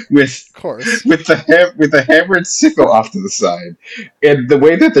with the hammer and sickle off to the side, and the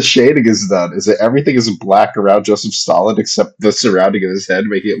way that the shading is done is that everything is black around Joseph Stalin except the surrounding of his head,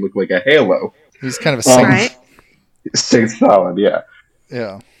 making it look like a halo. He's kind of a saint. Right. Saint Stalin, yeah.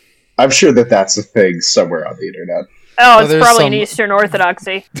 Yeah. I'm sure that that's a thing somewhere on the internet. Oh, it's probably an Eastern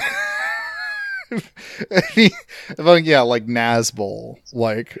Orthodoxy. Yeah, like Nazbol.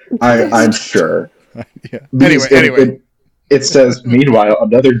 Like I'm sure. Yeah. Anyway. It says, meanwhile,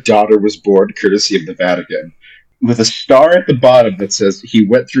 another daughter was born courtesy of the Vatican, with a star at the bottom that says he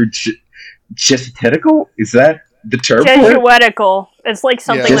went through Jesuitical? Is that the term? Jesuitical. It's like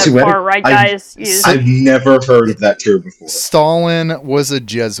something that far-right guys use. I've never heard of that term before. Stalin was a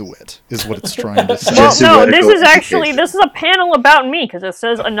Jesuit, is what it's trying to say. Well, no, this is a panel about me, because it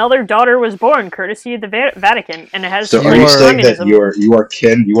says another daughter was born, courtesy of the Vatican, and it has... So are you saying that you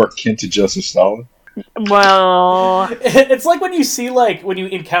are kin to Joseph Stalin? Well... It's like when you see, like, when you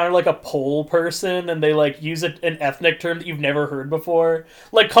encounter, like, a Pole person, and they, like, use an ethnic term that you've never heard before.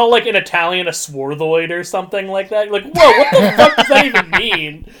 Like, call, like, an Italian a swarthoid or something like that. You're like, whoa, what the fuck does that even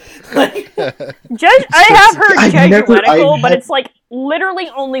mean? Like... I have heard Jesuitical, but it's, like, literally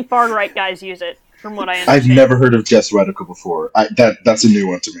only far-right guys use it, from what I understand. I've never heard of Jesuitical before. That's a new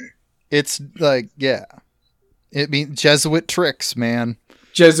one to me. It's, like, yeah. It means Jesuit tricks, man.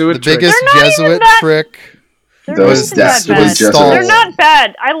 The biggest Jesuit trick was Stalin. They're not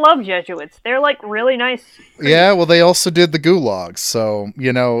bad. I love Jesuits. They're like really nice. Yeah, well, they also did the gulags, so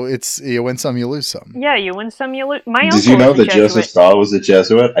it's you win some, you lose some. Yeah, you win some, you lose. Did you know that Joseph Stalin was a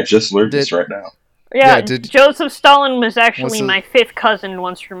Jesuit? I just learned this right now. Yeah, Joseph Stalin was actually my 5th cousin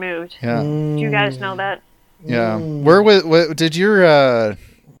once removed. Yeah, did you guys know that? Yeah, where did your? You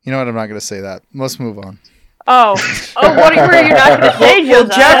know what? I'm not going to say that. Let's move on. Oh, what are you not going to say,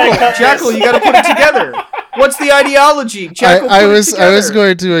 Joseph? Jackal, you got to put it together. What's the ideology? Jackal, I was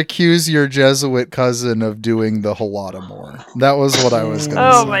going to accuse your Jesuit cousin of doing the Holodomor. That was what I was going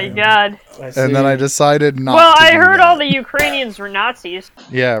to say. Oh my god! And then I decided not. Well, to I heard all the Ukrainians were Nazis.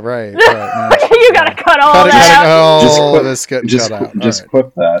 Yeah, right. You got to cut all that out. Just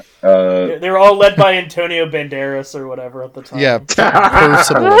clip that. They were all led by Antonio Banderas or whatever at the time. Yeah,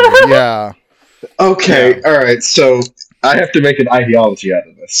 personally. Yeah. Okay, all right. So I have to make an ideology out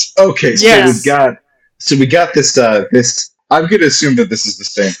of this. Okay, so we got this. This I'm going to assume that this is the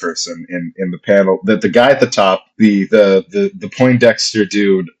same person in the panel. That the guy at the top, the Poindexter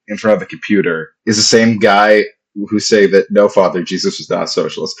dude in front of the computer, is the same guy who say that no, Father, Jesus was not a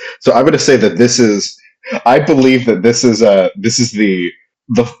socialist. So I'm going to say that this is. I believe that this is the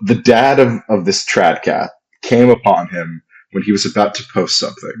dad of this Tradcath came upon him when he was about to post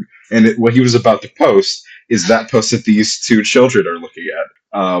something. And what he was about to post is that post that these two children are looking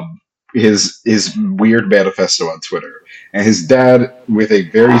at. His weird manifesto on Twitter. And his dad, with a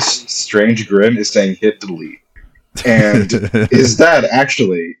very strange grin, is saying, hit delete. And his dad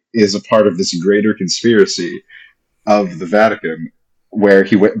actually is a part of this greater conspiracy of the Vatican, where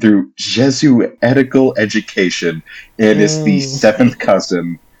he went through Jesuitical education and is the 7th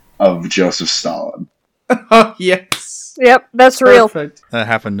cousin of Joseph Stalin. Oh, yes. Yep, that's real. Perfect. That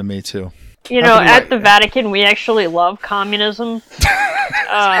happened to me too. At the Vatican, we actually love communism.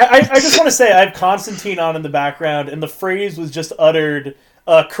 I just want to say, I have Constantine on in the background, and the phrase was just uttered,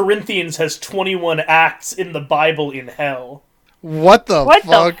 Corinthians has 21 acts in the Bible in hell. What the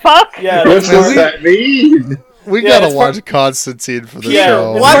fuck? Yeah, What does that mean? We Yeah, gotta it's watch Constantine for the yeah,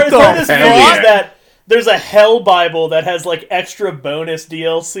 show. What part of this the movie fuck? is that there's a Hell Bible that has like extra bonus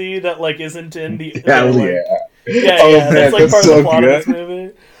DLC that like isn't in the. Hell like, yeah. Yeah, Oh, yeah, man, that's like that's part of so the plot good. of this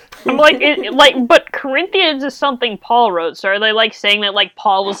movie. I'm like, but Corinthians is something Paul wrote. So are they like saying that like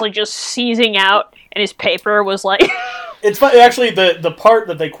Paul was like just seizing out and his paper was like? It's funny, actually. The part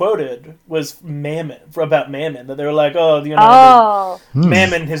that they quoted was Mammon about Mammon. That they were like, oh, you know,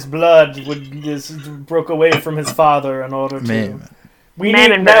 Mammon, his blood broke away from his father in order to. Mammon. We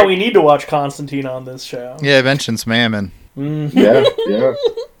Mammon need to watch Constantine on this show. Yeah, it mentions Mammon. Yeah.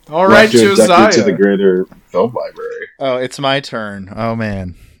 All right, Left you inducted Josiah. to the greater film library. Oh, it's my turn. Oh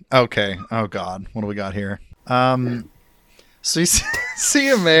man. Okay. Oh god. What do we got here? So you see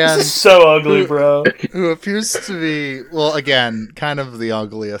a man This is so ugly, bro. who appears to be, well, again, kind of the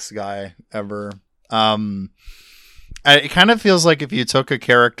ugliest guy ever. It kind of feels like if you took a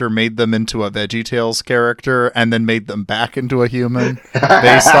character, made them into a VeggieTales character, and then made them back into a human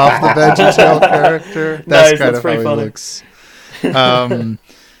based off the VeggieTale character. That's Nice, kind that's of pretty how funny. he looks.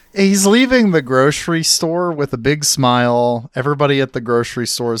 He's leaving the grocery store with a big smile. Everybody at the grocery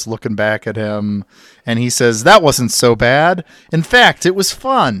store is looking back at him, and he says, "That wasn't so bad. In fact, it was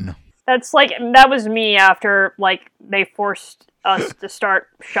fun." That was me after like they forced us to start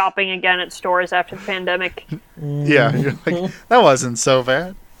shopping again at stores after the pandemic. Yeah, you're like, that wasn't so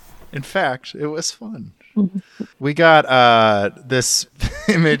bad. In fact, it was fun. We got this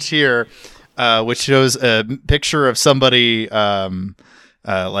image here, which shows a picture of somebody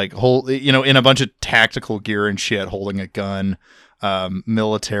like in a bunch of tactical gear and shit, holding a gun,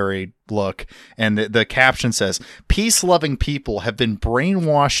 military look, and the caption says, "Peace-loving people have been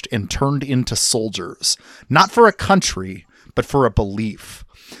brainwashed and turned into soldiers, not for a country, but for a belief."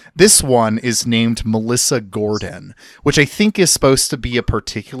 This one is named Melissa Gordon, which I think is supposed to be a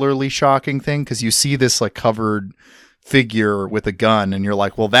particularly shocking thing, because you see this like covered figure with a gun and you're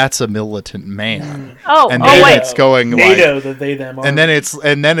like, well, that's a militant man. And then wait. it's going NATO, like, the they them are. and then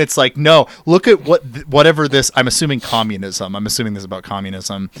it's like, no, look at whatever this, I'm assuming communism. I'm assuming this is about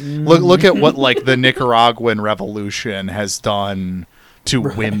communism. Look at what like the Nicaraguan revolution has done to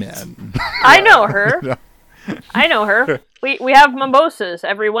women. I know her. I know her. We have mimosas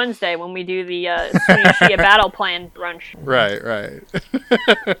every Wednesday when we do the Sunni Shia battle plan brunch. Right.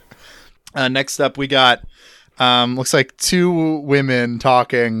 Next up, we got looks like two women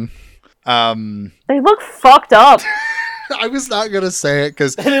talking. They look fucked up. I was not gonna say it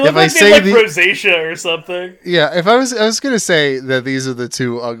because they look if like I say they have rosacea or something. yeah, if I was gonna say that these are the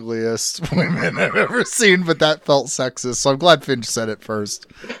two ugliest women I've ever seen, but that felt sexist, so I'm glad Finch said it first.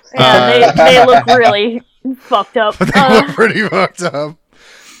 Yeah, they look really fucked up. They look pretty fucked up.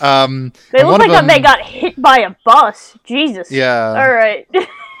 They look like they got hit by a bus. Jesus. Yeah. All right.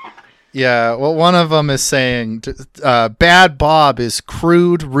 Yeah, well, one of them is saying, Bad Bob is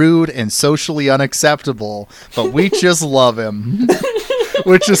crude, rude, and socially unacceptable, but we just love him.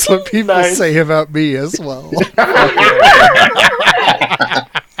 Which is what people say about me as well.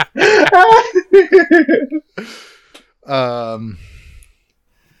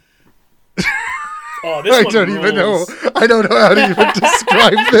 Oh, this I one don't rules. even know. I don't know how to even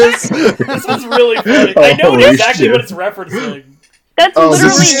describe this. This one's really funny. I know Holy exactly shit. what it's referencing. That's Oh, this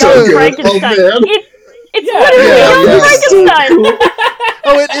literally is so Young good. Frankenstein. Oh, man. It's Yeah, literally yeah, Young yeah. Frankenstein.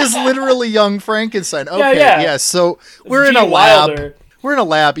 Oh, it is literally Young Frankenstein. Okay, yeah. so we're in Gene a lab. Wilder. We're in a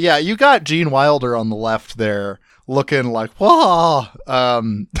lab. Yeah, you got Gene Wilder on the left there, looking like, whoa. I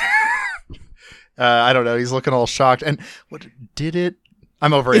don't know. He's looking all shocked. And what did it?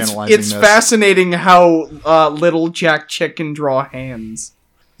 I'm overanalyzing It's this. fascinating how little Jack Chick can draw hands.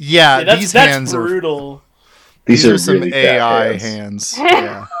 Yeah, Yeah, these that's hands are. brutal. These are some really bad AI hands. hands.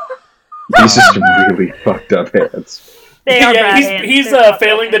 Yeah. These are some really fucked up hands. They are bad Yeah, hands. he's They're fucked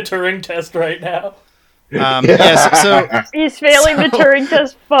failing up the Turing test right now. Yes. So He's failing the Turing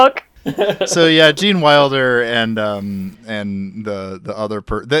test. Fuck. so yeah, Gene Wilder and the other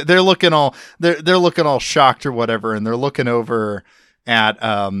they're looking all they're looking all shocked or whatever, and they're looking over at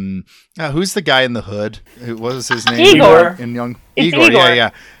who's the guy in the hood? What was his name? Igor. In Young It's Igor.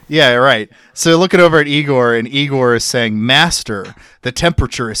 Igor. Yeah, right. So looking over at Igor, and Igor is saying, "Master, the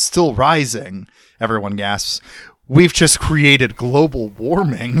temperature is still rising." Everyone gasps. We've just created global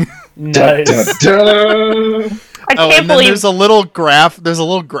warming. Nice. I And can't then believe. there's a little graph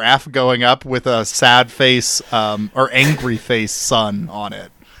going up with a sad face or angry face sun on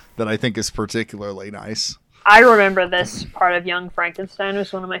it that I think is particularly nice. I remember this part of Young Frankenstein. It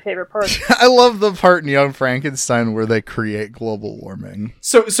was one of my favorite parts. I love the part in Young Frankenstein where they create global warming.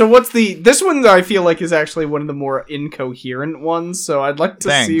 So what's this one I feel like is actually one of the more incoherent ones, so I'd like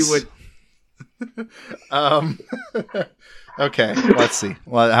to see what... Okay, let's see.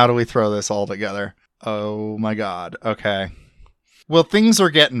 Well, how do we throw this all together? Oh my god. Okay. Well, things are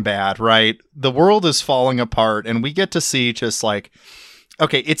getting bad, right? The world is falling apart, and we get to see just like,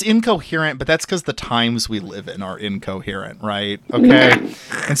 okay, it's incoherent, but that's because the times we live in are incoherent, right? Okay.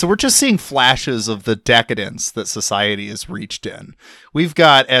 And so we're just seeing flashes of the decadence that society has reached in. We've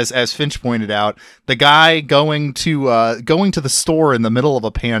got, as Finch pointed out, the guy going to the store in the middle of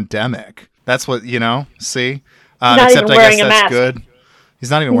a pandemic. That's what, see? Except I guess that's good. He's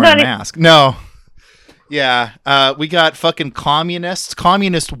not even wearing a mask. No. Yeah. We got fucking communist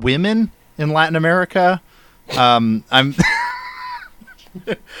women in Latin America. We've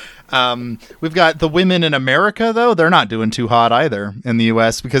got the women in America, though. They're not doing too hot either in the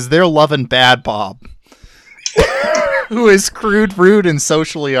U.S. because they're loving Bad Bob, who is crude, rude, and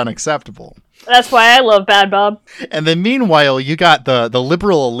socially unacceptable. That's why I love Bad Bob. And then meanwhile, you got the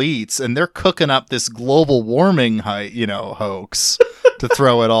liberal elites, and they're cooking up this global warming, hoax to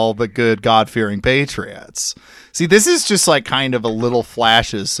throw at all the good God-fearing patriots. See, this is just like kind of a little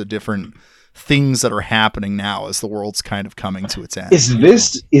flashes of different things that are happening now as the world's kind of coming to its end. Is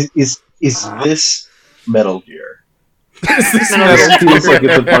this Metal Gear? It feels like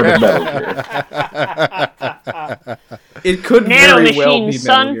it's a part of Metal Gear. It could very well be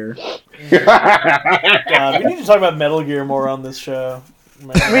Metal Gear. God, we need to talk about Metal Gear more on this show.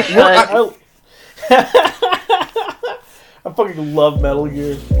 Man. We should. I fucking love Metal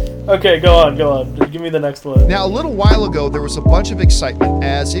Gear. Okay, go on. Just give me the next one. Now, a little while ago, there was a bunch of excitement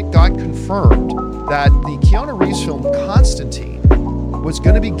as it got confirmed that the Keanu Reeves film Constantine was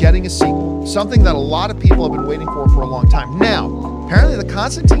going to be getting a sequel, something that a lot of people have been waiting for a long time. Now, apparently the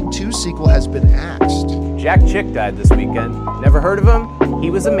Constantine 2 sequel has been axed. Jack Chick died this weekend. Never heard of him?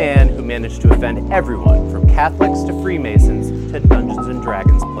 He was a man who managed to offend everyone from Catholics to Freemasons to Dungeons &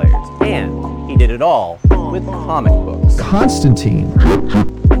 Dragons players. And he did it all with comic books. Constantine.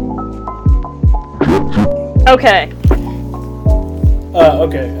 Okay.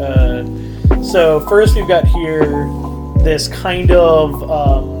 So first we've got here this kind of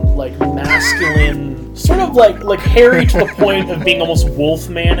like masculine, sort of like hairy to the point of being almost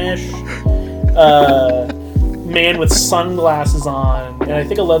Wolfman-ish, man with sunglasses on, and I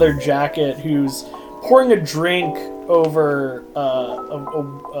think a leather jacket, who's pouring a drink over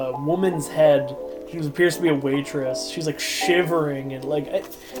a woman's head. She appears to be a waitress. She's like shivering and like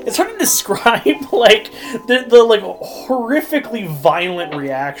it's hard to describe like the like horrifically violent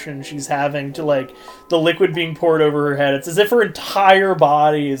reaction she's having to like the liquid being poured over her head. It's as if her entire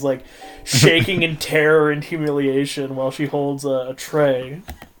body is like shaking in terror and humiliation while she holds a tray.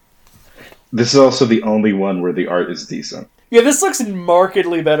 This is also the only one where the art is decent. Yeah, this looks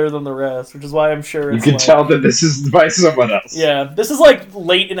markedly better than the rest, which is why I'm sure it's you can tell that this is by someone else. Yeah, this is like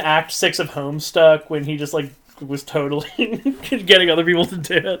late in Act 6 of Homestuck when he just like was totally getting other people to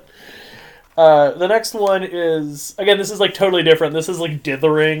do it. The next one is, again, this is like totally different. This is like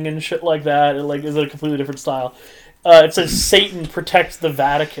dithering and shit like that. It like is a completely different style. It says Satan protects the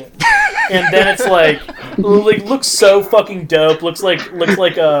Vatican, and then it's like looks so fucking dope. Looks like it looks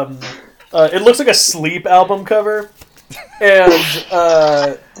like a Sleep album cover. And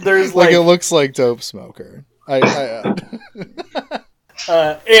there's like it looks like Dope Smoker. And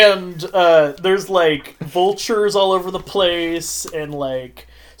there's like vultures all over the place and like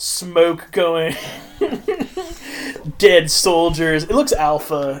smoke going, dead soldiers. It looks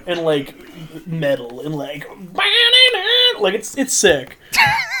alpha and like metal and like it's sick.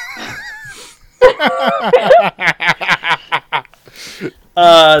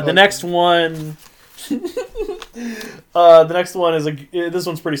 The next one. The next one is this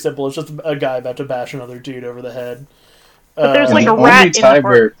one's pretty simple. It's just a guy about to bash another dude over the head. But there's like a rat in the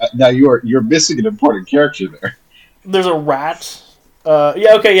park. Now you're missing an important character there. There's a rat.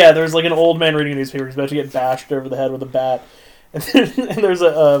 There's like an old man reading a newspaper. He's about to get bashed over the head with a bat, and there's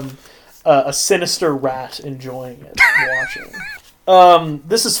a sinister rat enjoying it, watching.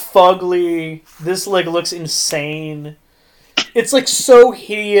 This is fugly. This like looks insane. It's like so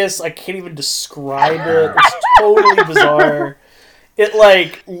hideous, I can't even describe it. It's totally bizarre. It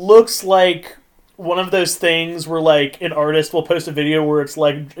like looks like one of those things where like an artist will post a video where it's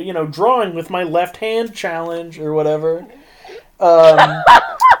like, drawing with my left hand challenge or whatever.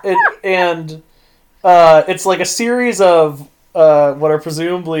 It's like a series of what are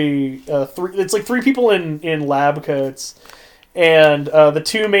presumably three people in lab coats, and the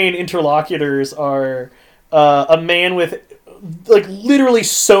two main interlocutors are a man with, like, literally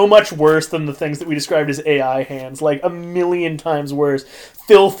so much worse than the things that we described as AI hands, like a million times worse,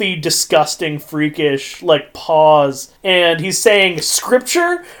 filthy, disgusting, freakish, like, paws, and he's saying,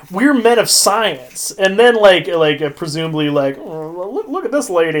 "Scripture, we're men of science," and then presumably oh, look at this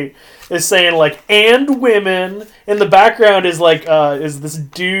lady is saying and women. In the background is is this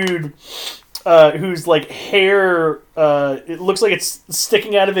dude whose hair it looks like it's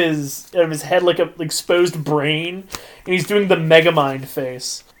sticking out of his head like a exposed brain, and he's doing the Megamind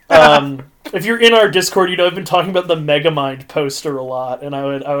face. If you're in our Discord, you know I've been talking about the Megamind poster a lot, and I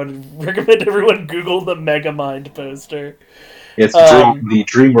would recommend everyone Google the Megamind poster. It's the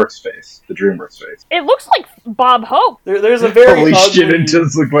DreamWorks face. The DreamWorks face. It looks like Bob Hope. There's a very holy ugly, shit! It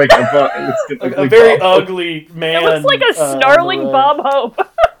does look like a very ugly man. It looks like a snarling Bob Hope.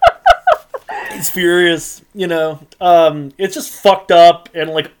 He's furious, it's just fucked up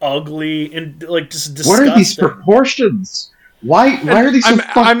and ugly and just disgusting. What are these proportions? Why are these so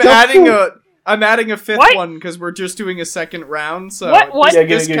fucked up? I'm adding a fifth one because we're just doing a second round. So what? I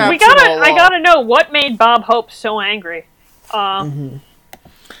gotta know what made Bob Hope so angry. And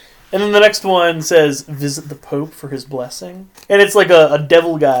then the next one says, "Visit the Pope for his blessing," and it's like a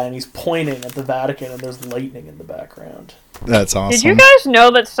devil guy, and he's pointing at the Vatican, and there's lightning in the background. That's awesome. Did you guys know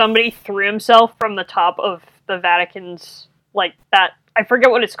that somebody threw himself from the top of the Vatican's, that, I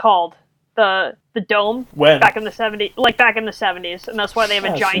forget what it's called, the dome? When? Back in the 70s, back in the 70s, and that's why they have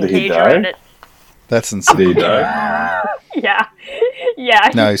a giant Did he cage die? around it. That's insane. Did he die? Yeah.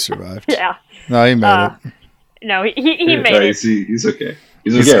 Yeah. No, he survived. Yeah. No, he made it. No, he made it. He's okay.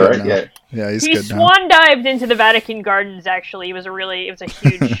 He's okay, right? Now. Yeah. Yeah, he's He good now. swan dived into the Vatican Gardens. Actually, it was a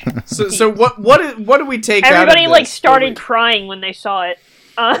huge. So what do we take? Everybody out of this? started crying when they saw it.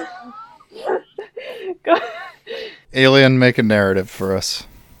 Alien, make a narrative for us.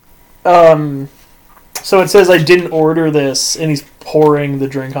 So it says, "I didn't order this," and he's pouring the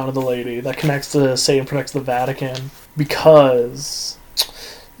drink onto the lady. That connects to Satan Protects the Vatican, because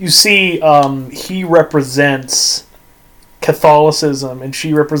you see, he represents Catholicism, and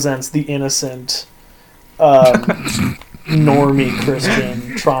she represents the innocent, normie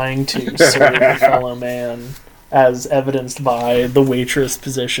Christian trying to serve a fellow man, as evidenced by the waitress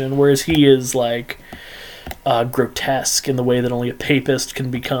position, whereas he is grotesque in the way that only a papist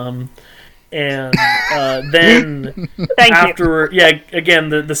can become. And then after, again,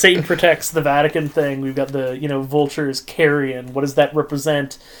 the Satan Protects the Vatican thing, we've got the, vultures carrion. What does that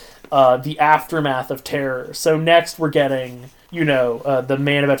represent? The aftermath of terror. So next we're getting, the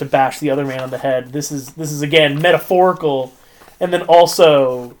man about to bash the other man on the head. This is again metaphorical, and then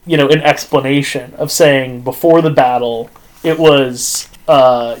also, an explanation of saying before the battle it was,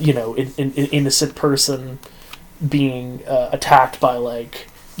 an innocent person being attacked by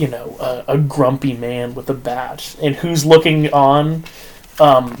a grumpy man with a bat, and who's looking on?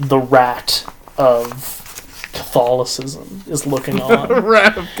 The rat of Catholicism is looking on.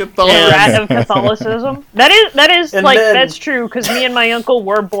 Rat of Catholicism. That is And that's true, because me and my uncle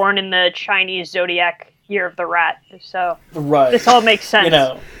were born in the Chinese zodiac year of the rat, so this all makes sense.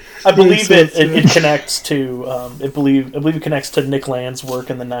 I believe it connects to I believe it connects to Nick Land's work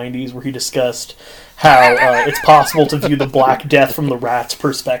in the 90s, where he discussed how it's possible to view the Black Death from the rat's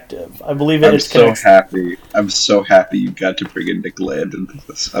perspective. I believe I'm so happy you got to bring in Nick Land into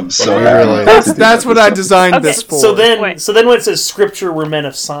this. I'm so happy. That's what I designed this for. So then when it says "Scripture, we're men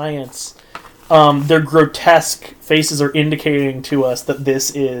of science," their grotesque faces are indicating to us that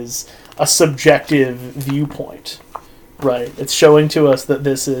this is a subjective viewpoint. Right, it's showing to us that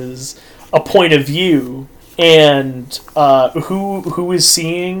this is a point of view, and who is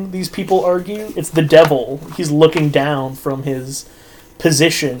seeing these people argue? It's the devil. He's looking down from his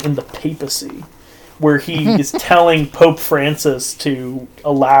position in the papacy, where he is telling Pope Francis to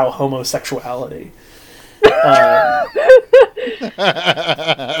allow homosexuality, and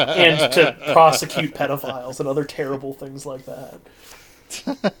to prosecute pedophiles and other terrible things like that.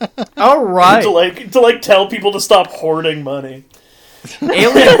 All right. To tell people to stop hoarding money.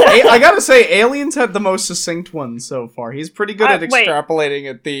 I gotta say, Aliens had the most succinct one so far. He's pretty good at extrapolating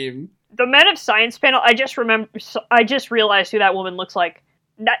a theme. The Men of Science panel. I just realized who that woman looks like.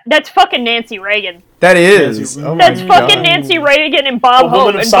 That's fucking Nancy Reagan. That is. That's fucking Nancy Reagan and Bob Hope. A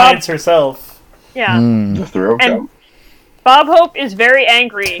woman of science herself. Yeah. And Bob Hope is very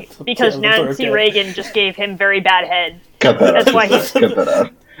angry because Nancy Reagan just gave him very bad head. Cut that That's out. why he's... Cut that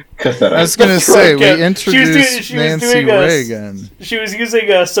out. Cut that out. I was going to say, we introduced Nancy Reagan. She was using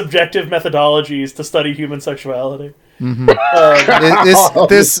subjective methodologies to study human sexuality. Mm-hmm.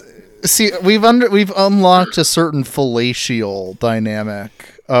 We've unlocked a certain fellatio dynamic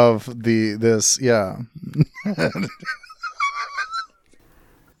of this. Yeah.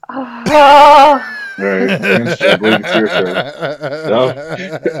 Right. Finch, I believe it's your turn.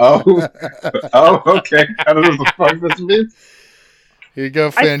 Oh, okay. I don't know what the fuck this means. Here you go,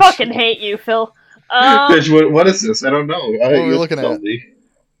 I Finch. fucking hate you, Phil. Finch, what is this? I don't know. What are we looking at?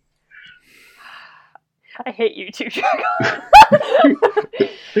 I hate you too, Jack.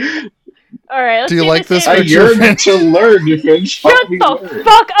 Alright, let's Do you like this I picture, yearn Finch? to learn, Finch. Shut Help me the learn.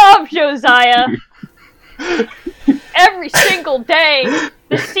 fuck up, Josiah! Every single day,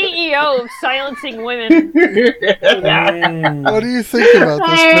 the CEO of Silencing Women. What do you think about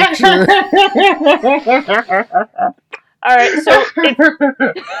this picture? Alright,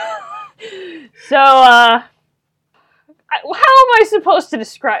 how am I supposed to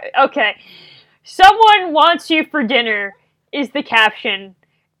describe it? Okay. Someone wants you for dinner is the caption,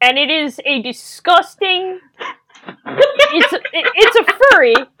 and it is a disgusting... It's a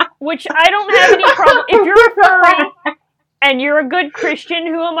furry, which I don't have any problem... If you're a furry, and you're a good Christian,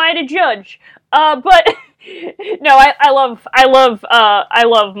 who am I to judge? But... No, I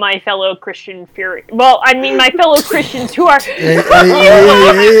love my fellow Christian fury. Well, I mean my fellow Christians who are.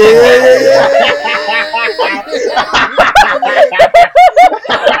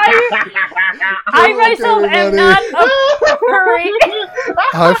 I myself am not a furry.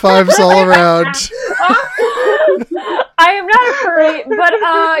 High fives all around. I am not a furry, but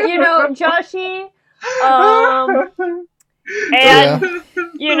Joshy, and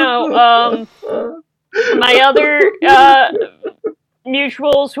my other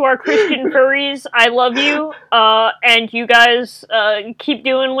mutuals who are Christian furries, I love you, and you guys keep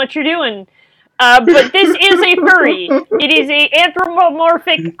doing what you're doing. But this is a furry. It is a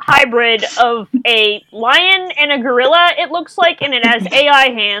anthropomorphic hybrid of a lion and a gorilla, it looks like, and it has AI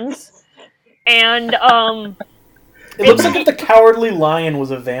hands. And, It looks like if the Cowardly Lion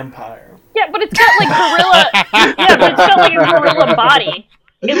was a vampire. Yeah, but it's got, like, gorilla... Yeah, but it's got, like, a gorilla body.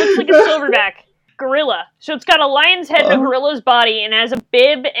 It looks like a silverback gorilla. So it's got a lion's head and a gorilla's body, and it has a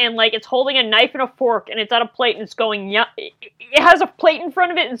bib, and like it's holding a knife and a fork, and it's on a plate, and it's going yum. It has a plate in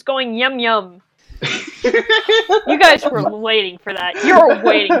front of it, and it's going yum yum. You guys were waiting for that. You were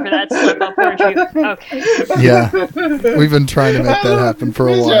waiting for that slip up, weren't you? Okay. Yeah, we've been trying to make that happen for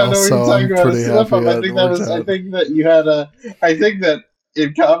a while, so I'm pretty happy. I think that you had I think that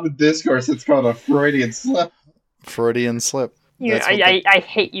in common discourse, it's called a Freudian slip. Freudian slip. I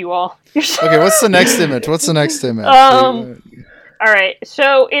hate you all. Okay, what's the next image? All right,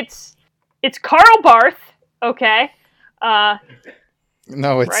 so it's Karl Barth. Okay.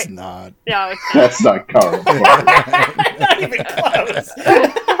 No, it's right? not. No, it's not. That's not Karl Barth. Not even close.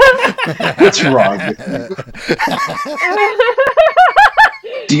 What's wrong with you?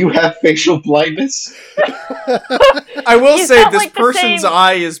 Do you have facial blindness? I will He's say got, this like, the person's same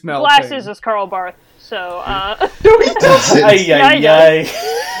eye is melting. Glasses as Karl Barth. So, No, he doesn't. Ay.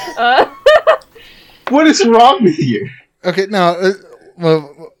 What is wrong with you? Okay, now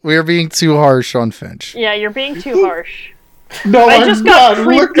we're being too harsh on Finch. Yeah, you're being too harsh. No, I I'm just got not.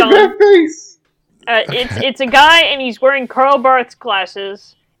 creeped Look at on. that face. It's a guy, and he's wearing Karl Barth's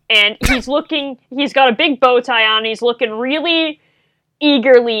glasses, and he's got a big bow tie on, he's looking really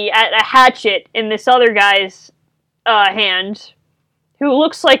eagerly at a hatchet in this other guy's hand, who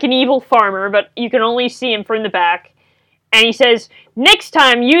looks like an evil farmer, but you can only see him from the back. And he says, "Next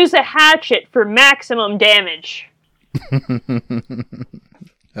time, use a hatchet for maximum damage."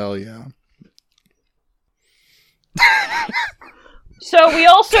 Hell yeah. So we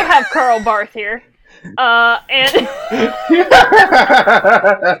also have Karl Barth here.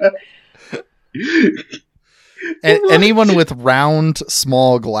 And anyone with round,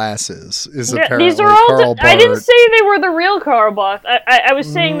 small glasses is apparently these are all. Karl Barth. I didn't say they were the real Karl Barth. I was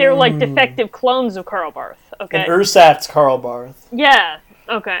saying they were like defective clones of Karl Barth. Okay. And Ursat's Karl Barth. Yeah.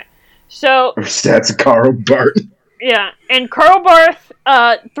 Okay. So. That's Karl Barth. Yeah, and Karl Barth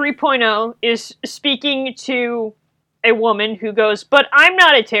 3.0 is speaking to a woman who goes, "But I'm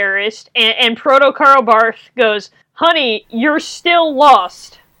not a terrorist," and Proto Karl Barth goes, "Honey, you're still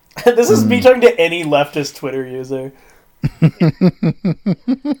lost." This is me talking to any leftist Twitter user.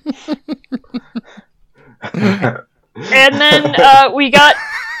 And then we got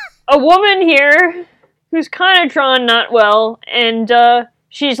a woman here who's kind of drawn not well, and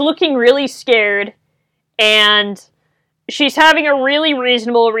she's looking really scared, and she's having a really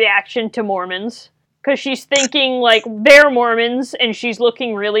reasonable reaction to Mormons, because she's thinking, like, they're Mormons, and she's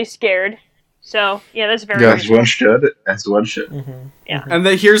looking really scared. So, yeah, that's very As one should. As one should. Mm-hmm. Yeah. And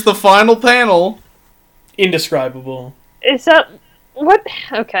then here's the final panel. Indescribable. Is that... What?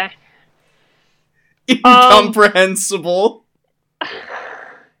 Okay. Incomprehensible.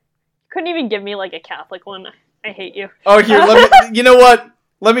 Couldn't even give me like a Catholic one. I hate you. Oh, here, you know what?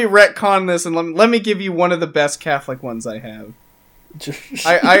 Let me retcon this and let me give you one of the best Catholic ones I have.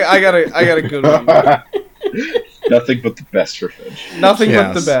 I got a good one. Nothing but the best for Finch. Nothing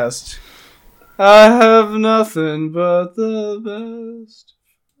but the best. I have nothing but the best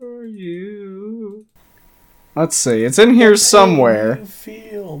for you. Let's see. It's in here somewhere. You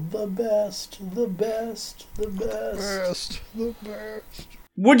feel the best, the best, the best. The best.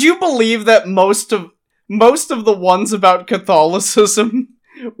 Would you believe that most of the ones about Catholicism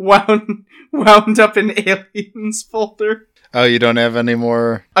wound up in Aliens folder? Oh, you don't have any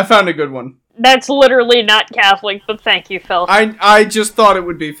more? I found a good one. That's literally not Catholic, but thank you, Phil. I just thought it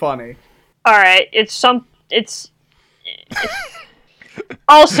would be funny. Alright, it's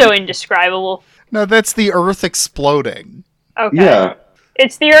also indescribable. No, that's the Earth exploding. Okay. Yeah.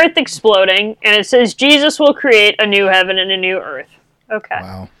 It's the Earth exploding, and it says Jesus will create a new heaven and a new Earth. Okay.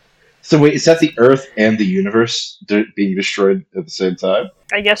 Wow. So wait, is that the Earth and the universe being destroyed at the same time?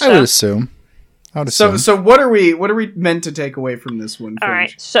 I guess so. I would assume. So what are we meant to take away from this one, Finch?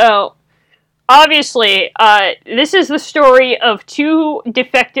 Alright, so obviously, this is the story of two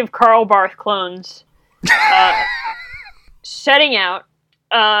defective Karl Barth clones setting out,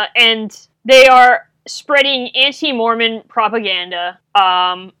 and they are spreading anti-Mormon propaganda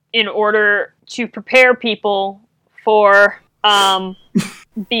in order to prepare people for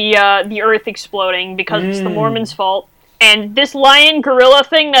the Earth exploding because it's the Mormons' fault. And this lion gorilla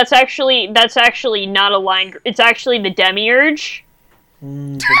thing, that's actually not a lion. It's actually the Demiurge.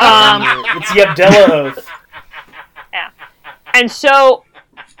 It's the Abdella Oath. Yeah. And so,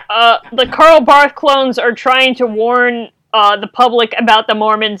 the Karl Barth clones are trying to warn the public about the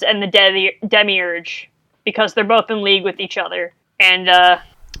Mormons and the Demiurge because they're both in league with each other. And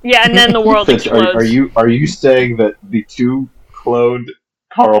and then the world Finch, explodes. are you saying that the two cloned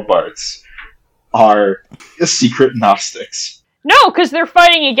Karl Barths are secret Gnostics? No, because they're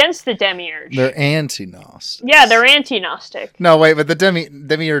fighting against the Demiurge. They're anti-Gnostic. Yeah, they're anti-Gnostic. No, wait, but the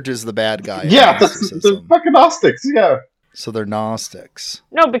Demiurge is the bad guy. Yeah, the fucking Gnostics, yeah. So they're Gnostics.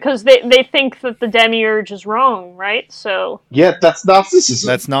 No, because they think that the Demiurge is wrong, right? So... Yeah, that's Gnosticism.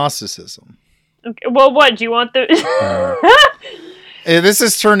 That's Gnosticism. Okay, well, what? Do you want the... This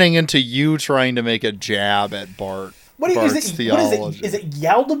is turning into you trying to make a jab at Bart's theology. Is it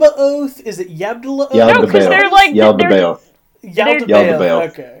Yaldabaoth? Oath? Is it Yabdala Oath? No, because they're like... Yaldabaoth. Yaldabaoth.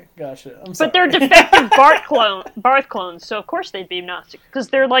 Okay, gotcha. I'm sorry. But they're defective Barth clones, so of course they'd be Gnostic. Because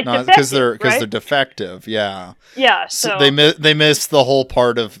they're like defective, because they're defective, yeah. Yeah, so... They missed the whole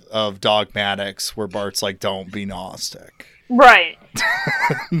part of Dogmatics where Bart's like, don't be Gnostic. Right.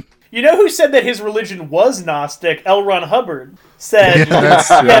 You know who said that his religion was Gnostic? L. Ron Hubbard said,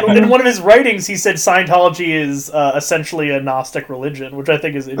 in one of his writings, he said Scientology is essentially a Gnostic religion, which I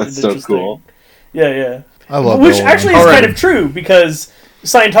think is interesting. So cool. Yeah. I love which Bill actually is kind of true because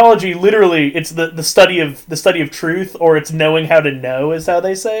Scientology literally it's the study of truth, or it's knowing how to know is how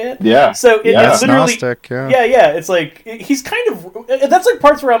they say it. Yeah. So it's literally Gnostic, yeah. It's like he's kind of that's like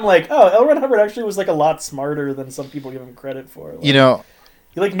parts where I'm like, oh, L. Ron Hubbard actually was like a lot smarter than some people give him credit for. Like, you know.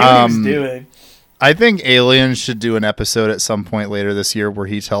 He knew what he was doing. I think Aliens should do an episode at some point later this year where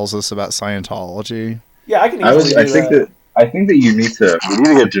he tells us about Scientology. Yeah, I can easily do that. I think that we need to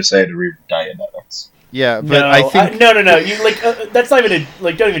get Josiah to read Dianetics. Yeah, but I think no. You like that's not even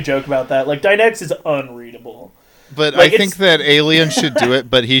don't even joke about that. Like Dianetics is unreadable. But I think that Alien should do it,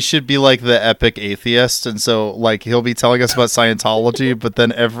 but he should be like the epic atheist, and so like he'll be telling us about Scientology, but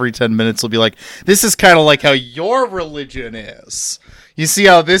then every 10 minutes he'll be like, "This is kind of like how your religion is. You see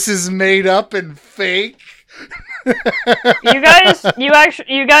how this is made up and fake." You guys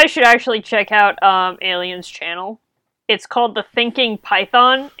should actually check out Alien's channel. It's called The Thinking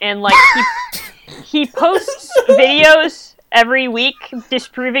Python, and like he posts videos every week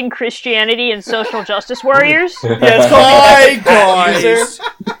disproving Christianity and social justice warriors. Yeah, it's called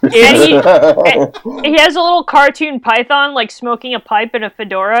and he has a little cartoon python like smoking a pipe in a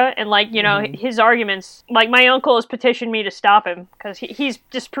fedora, and like his arguments. Like my uncle has petitioned me to stop him because he's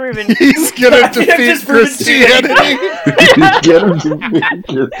disproven. He's gonna defeat Christianity.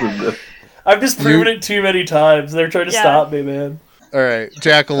 I've disproven it too many times. They're trying to stop me, man. All right,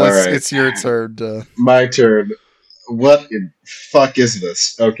 Jackal, it's your turn. My turn. What in fuck is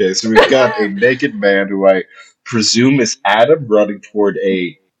this? Okay, so we've got a naked man who I presume is Adam running toward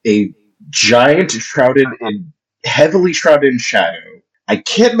a giant heavily shrouded in shadow. I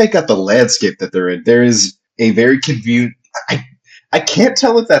can't make out the landscape that they're in. There is a very convenient... I can't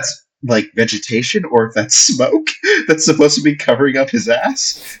tell if that's like vegetation or if that's smoke that's supposed to be covering up his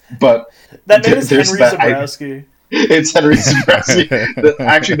ass. But that man is Henry Zebrowski. It's Henry Zabrowski.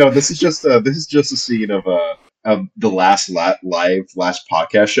 Actually, no. This is just a scene of the last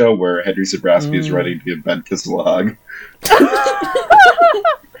podcast show where Henry Zabrowski is ready to give Ben Kissel a hug.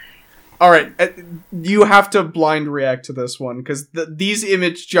 All right, you have to blind react to this one because these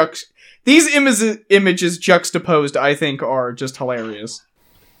images juxtaposed, I think, are just hilarious.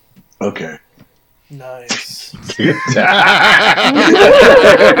 Okay. Nice. Yeah.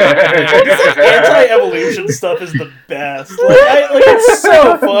 Anti-evolution stuff is the best. Like it's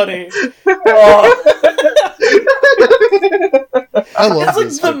so funny. Oh. I love it's like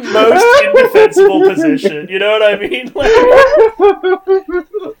this the one. most indefensible position. You know what I mean? Like,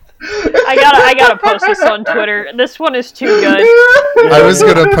 I gotta post this on Twitter. This one is too good. I was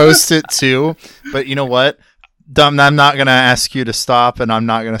gonna post it too, but you know what? I'm not gonna ask you to stop, and I'm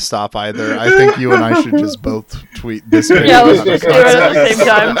not gonna stop either. I think you and I should just both tweet this. Yeah, let's just do it at the same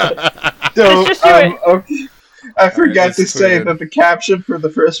time. So, Let's just do it. okay. I forgot to say that the caption for the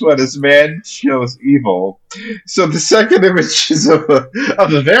first one is "Man shows evil." So the second image is of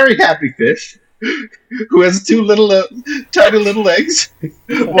a very happy fish who has two tiny little legs.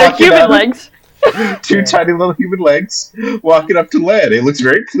 They're human legs. Two tiny little human legs walking up to land. He looks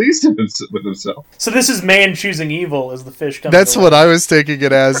very pleased with himself. so this is man choosing evil as the fish comes. That's what I was taking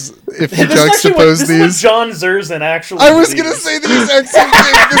it as. If you This is actually juxtapose this these, is what John Zerzan actually. I was believes. gonna say the exact same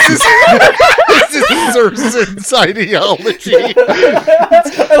thing. This is Zerzan's ideology.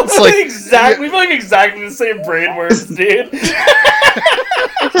 It's like- we have like exactly the same brain words, dude.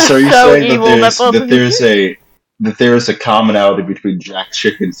 So you're So saying evil that there's a commonality between Jack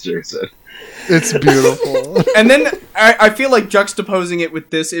Chick and Zerzan. It's beautiful. And then I feel like juxtaposing it with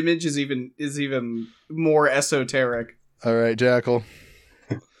this image is even more esoteric. All right, Jackal.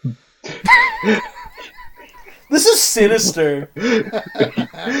 This is sinister.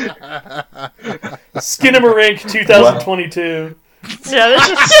 Skinamarink 2022. Yeah, this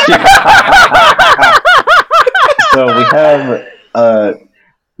is. So we have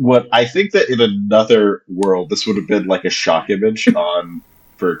what I think that in another world this would have been like a shock image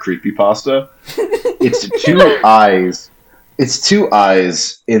for creepypasta. It's two eyes. It's two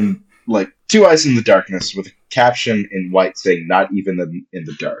eyes in the darkness with a caption in white saying "Not even in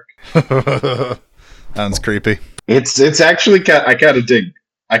the dark." Sounds creepy. It's actually I gotta dig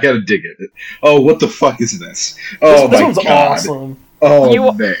it. Oh, what the fuck is this? Oh This my one's god! awesome.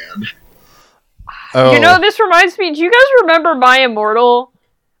 Oh man! Oh, You know, this reminds me. Do you guys remember My Immortal,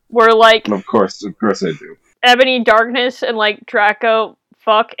 where like Of course I do. Ebony Darkness and like Draco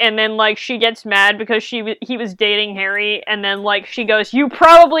fuck, and then like she gets mad because he was dating Harry, and then like she goes, "You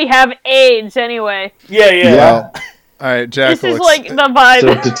probably have AIDS anyway." Yeah. Well, all right, Jackal. This is like the vibe.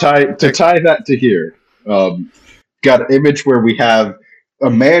 So to tie that to here, got an image where we have a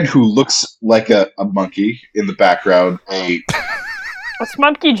man who looks like a monkey in the background. It's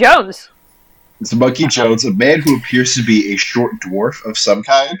Monkey Jones. It's Monkey Jones, a man who appears to be a short dwarf of some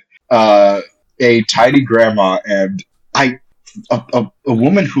kind, a tiny grandma, and a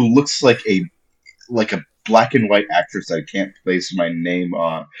woman who looks like a black and white actress that I can't place my name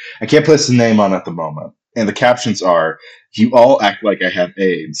on. I can't place the name on at the moment. And the captions are, "You all act like I have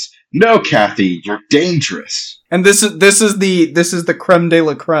AIDS. No, Kathy, you're dangerous." And this is the creme de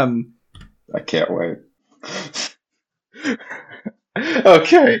la creme. I can't wait.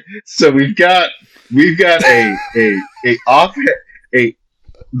 Okay, so we've got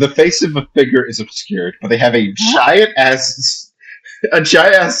the face of a figure is obscured, but they have a giant ass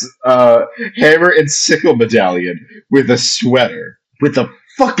hammer and sickle medallion with a sweater with a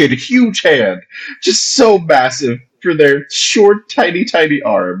fucking huge hand, just so massive for their short, tiny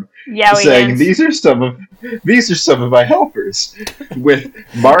arm. Yeah, saying these are some of my helpers, with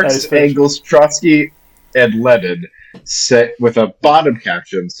Marx, Engels, Trotsky, and Lenin set with a bottom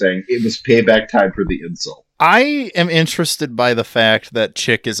caption saying it was payback time for the insult. I am interested by the fact that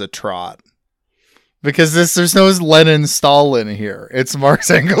Chick is a trot. Because there's no Lenin Stalin here. It's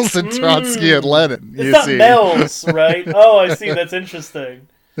Marx, Engels, and Trotsky and Lenin. It's not Mel's, right? Oh, I see. That's interesting.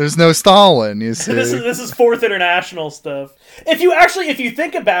 There's no Stalin, you see. This is Fourth International stuff. If you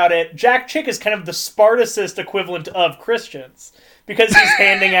think about it, Jack Chick is kind of the Spartacist equivalent of Christians, because he's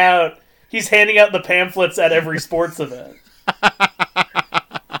handing out the pamphlets at every sports event.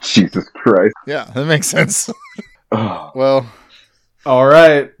 Jesus Christ. Yeah, that makes sense. Well, all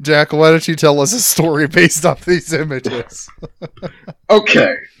right, Jack, why don't you tell us a story based off these images?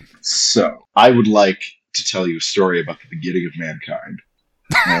 Okay, so I would like to tell you a story about the beginning of mankind.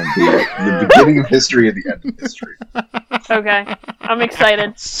 And the beginning of history and the end of history. Okay, I'm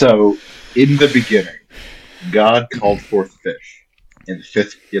excited. So, in the beginning, God called forth fish, and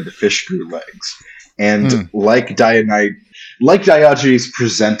the fish grew legs. And like Diogenes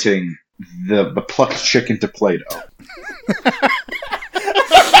presenting the plucked chicken to Plato.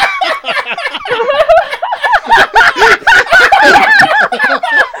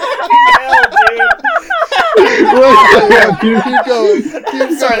 Keep going.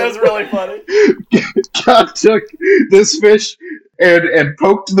 Sorry, that was really funny. God took this fish and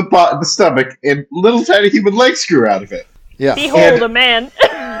poked the stomach, and little tiny human legs grew out of it. Yeah. Behold a man.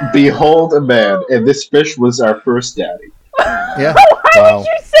 Behold a man, and this fish was our first daddy. Yeah. Why would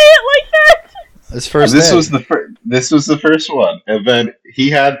you say it like that? This was the first one, and then he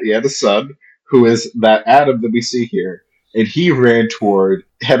had a son who is that Adam that we see here, and he ran toward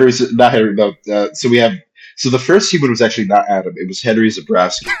Henry. Not Henry. No. So the first human was actually not Adam; it was Henry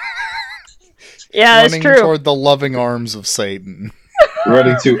Zabrowski. Yeah, that's running true. toward the loving arms of Satan.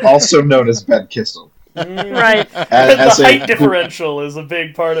 Running to, also known as Ben Kissel. Right. The height differential is a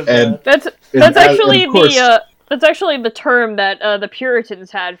big part of that. That's actually that's actually the term that the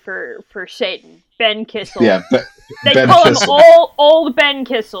Puritans had for Satan, Ben Kissel. Yeah, they Ben call Kissel. him old Ben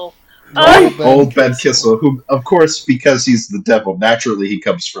Kissel. Old Ben Kissel, who, of course, because he's the devil, naturally he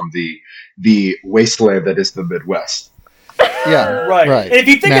comes from the wasteland that is the Midwest. Yeah, right. And if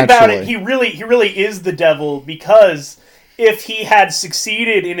you think about it, he really is the devil, because if he had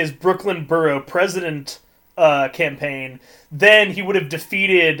succeeded in his Brooklyn Borough president campaign, then he would have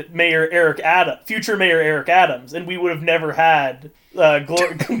defeated future Mayor Eric Adams, and we would have never had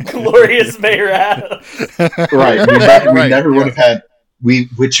glorious Mayor Adams. Right. We never would have had.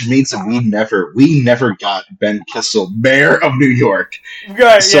 Which means that we never got Ben Kissel, mayor of New York.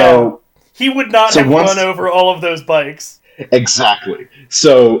 Right. So he would not have run over all of those bikes. Exactly.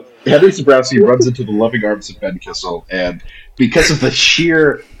 So Henry Zabrowski runs into the loving arms of Ben Kissel, and because of the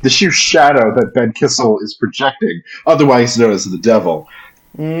sheer shadow that Ben Kissel is projecting, otherwise known as the devil,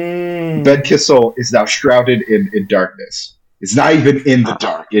 Ben Kissel is now shrouded in darkness. It's not even in the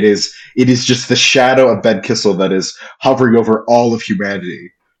dark. It is just the shadow of Ben Kissel that is hovering over all of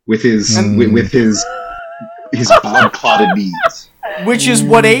humanity with his blood clotted knees. Which is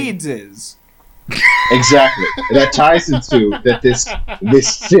what AIDS is. Exactly. And that ties into that this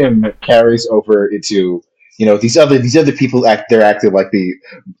sin carries over into, these other people they're acting like the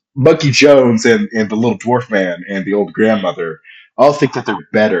Monkey Jones and the little dwarf man and the old grandmother all think that they're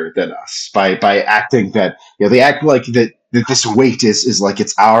better than us by acting that they act like that this weight is like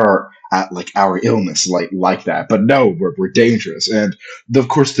it's our illness like that. But no, we're dangerous. And of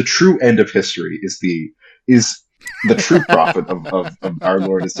course the true end of history is the true prophet of our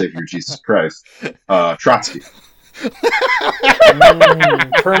Lord and Savior Jesus Christ, Trotsky.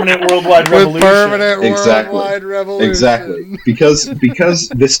 Permanent worldwide revolution. Worldwide revolution. Exactly. Because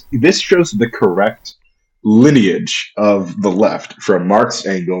this shows the correct lineage of the left from Marx,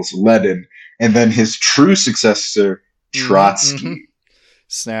 Engels, Lenin, and then his true successor, Trotsky.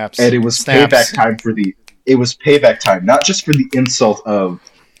 Snaps. And it was payback time not just for the insult of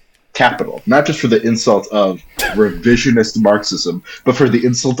capital, not just for the insult of revisionist Marxism, but for the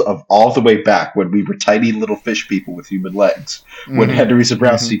insult of all the way back when we were tiny little fish people with human legs, when Henry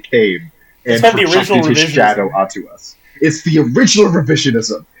Zabrowski came and projected his shadow onto us. It's the original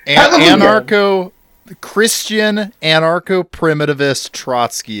revisionism. Christian anarcho-primitivist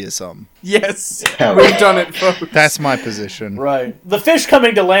Trotskyism. Yes, we've done it, folks. That's my position. Right. The fish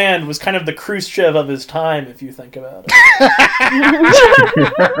coming to land was kind of the Khrushchev of his time, if you think about it.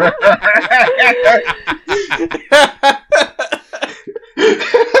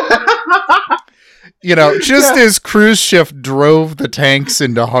 Just as Khrushchev drove the tanks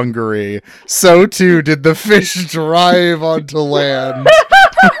into Hungary, so too did the fish drive onto land.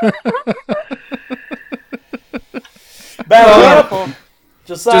 Battle up.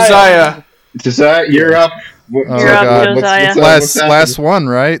 Josiah, you're up. Last one,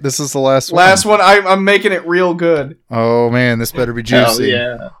 right? This is the last one. Last one. I'm making it real good. Oh man, this better be juicy.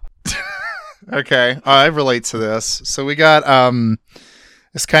 Hell yeah. Okay, I relate to this. So we got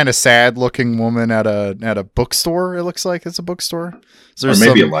this kind of sad looking woman at a bookstore. It looks like it's a bookstore. Or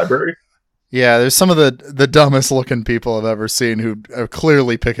maybe a library. Yeah, there's some of the dumbest looking people I've ever seen who are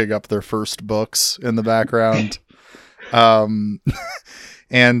clearly picking up their first books in the background.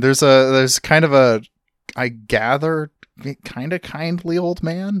 And there's kind of a, I gather, kind of kindly old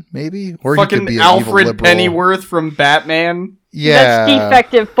man, maybe, or fucking he could be an Alfred Pennyworth from Batman. Yeah, that's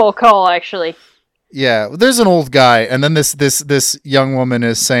defective full call, actually. Yeah, there's an old guy, and then this young woman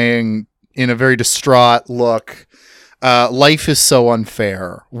is saying in a very distraught look, "Life is so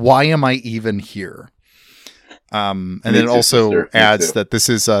unfair. Why am I even here?" And then it also adds that this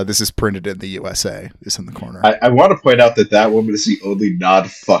is printed in the USA. Is in the corner. I want to point out that woman is the only non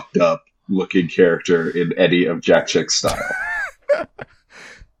fucked up looking character in any of Jack Chick's style.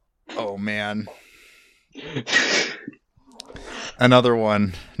 Oh man. Another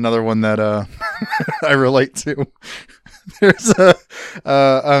one that I relate to. There's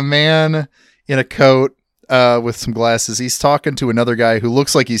a man in a coat with some glasses. He's talking to another guy who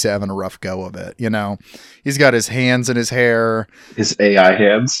looks like he's having a rough go of it. He's got his hands in his hair. His AI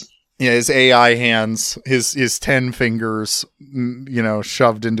hands. Yeah, his AI hands. His 10 fingers,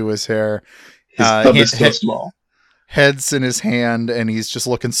 shoved into his hair. His thumb is so small. Head's in his hand, and he's just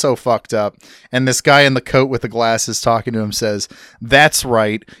looking so fucked up. And this guy in the coat with the glasses talking to him says, "That's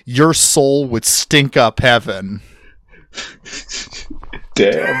right, your soul would stink up heaven."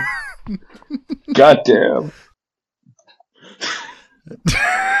 Damn. Goddamn.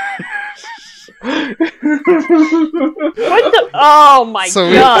 Oh my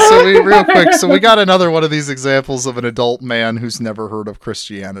god. So real quick, we got another one of these examples of an adult man who's never heard of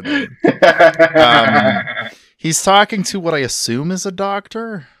Christianity. He's talking to what I assume is a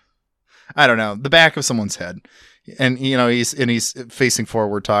doctor. I don't know, the back of someone's head. And he's facing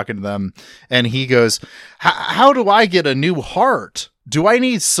forward talking to them, and he goes, "How do I get a new heart? Do I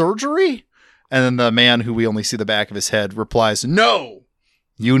need surgery?" And then the man, who we only see the back of his head, replies, "No,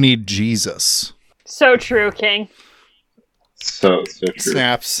 you need Jesus." So true, King. So true.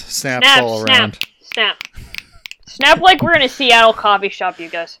 Snaps all around. Snap like we're in a Seattle coffee shop, you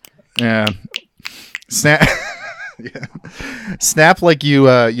guys. Yeah. Snap. Yeah. Snap like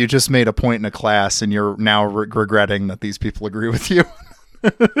you just made a point in a class and you're now regretting that these people agree with you.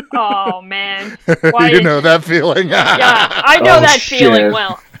 Oh man. You know that feeling? Yeah, I know that feeling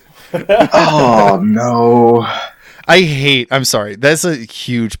well. Oh no. I'm sorry. That's a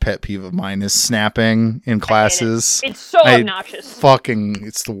huge pet peeve of mine, is snapping in classes. It's so obnoxious.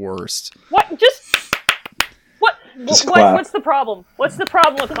 It's the worst. What's the problem? What's the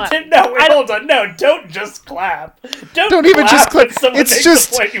problem with clap? No, wait, hold on. No, don't just clap. Don't even just clap. It's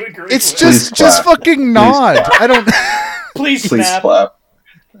just, point you agree with. just fucking nod. I don't. Please snap. Clap.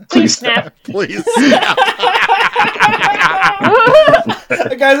 Please snap. Please snap.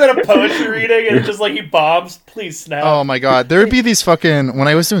 The guy's at a poetry reading and it's just like he bombs. Please snap. Oh my god, there would be these fucking, when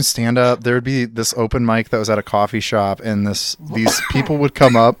I was doing stand up, there would be this open mic that was at a coffee shop, and these people would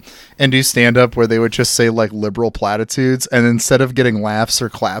come up and do stand up where they would just say like liberal platitudes, and instead of getting laughs or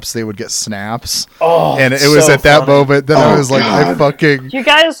claps, they would get snaps. Oh, and it was at that moment that I was like, Do you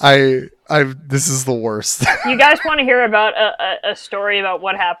guys? This is the worst. You guys want to hear about a story about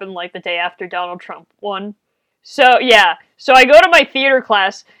what happened like the day after Donald Trump won? So I go to my theater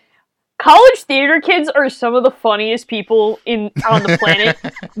class. College theater kids are some of the funniest people on the planet.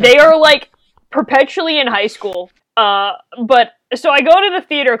 They are like perpetually in high school. But so I go to the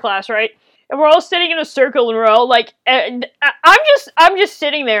theater class, right? And we're all sitting in a circle, and we're all like, I'm just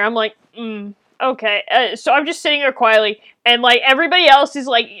sitting there. I'm like, okay. So I'm just sitting there quietly, and like everybody else is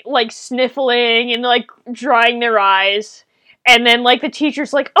like sniffling and like drying their eyes. And then, like, the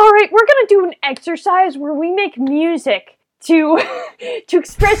teacher's like, all right, we're going to do an exercise where we make music to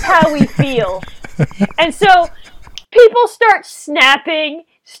express how we feel. And so people start snapping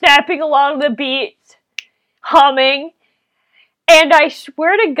along the beat, humming. And I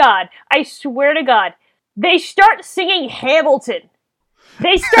swear to God, they start singing Hamilton.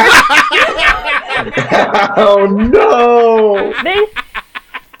 They start... Oh, no!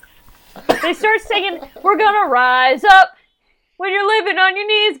 They start singing, we're going to rise up. When you're living on your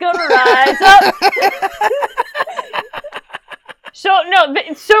knees, gonna rise up. So now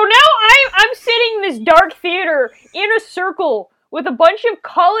I'm sitting in this dark theater in a circle with a bunch of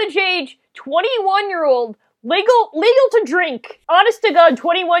college-age 21-year-old legal to drink, honest to God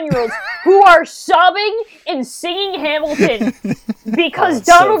 21-year-olds who are sobbing and singing Hamilton because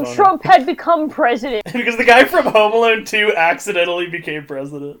Donald Trump had become president. Because the guy from Home Alone 2 accidentally became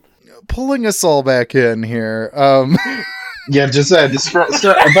president. Pulling us all back in here. Yeah, just describe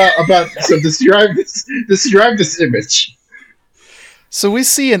this image. So we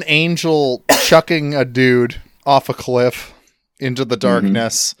see an angel chucking a dude off a cliff into the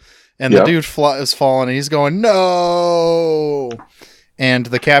darkness, and the dude is falling, and he's going, "No!" And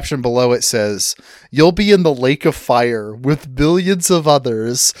the caption below it says, "You'll be in the lake of fire with billions of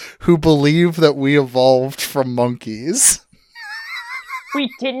others who believe that we evolved from monkeys." We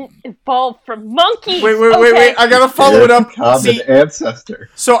didn't evolve from monkeys. Wait! I gotta follow it up. Common ancestor.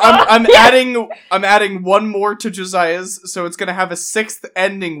 So I'm adding one more to Josiah's. So it's gonna have a sixth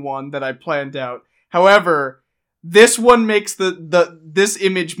ending one that I planned out. However, this one makes this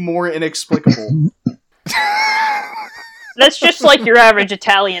image more inexplicable. That's just like your average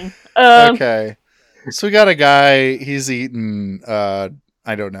Italian. Okay, so we got a guy. He's eating. I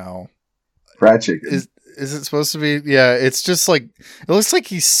don't know. Fried chicken. Is it supposed to be? Yeah, it's just like it looks like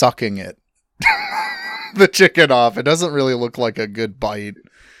he's sucking it, the chicken off. It doesn't really look like a good bite.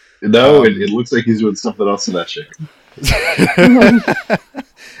 No, it looks like he's doing something else to that chicken.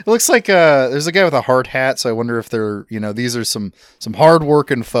 It looks like there's a guy with a hard hat, so I wonder if they're these are some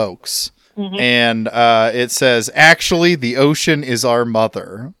hardworking folks. Mm-hmm. And it says, actually, the ocean is our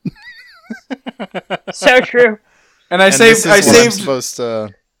mother. So true. And I saved. I'm supposed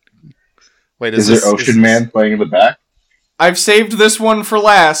to. Wait, is there Ocean Man playing in the back? I've saved this one for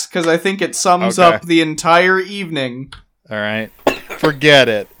last because I think it sums up the entire evening. All right, forget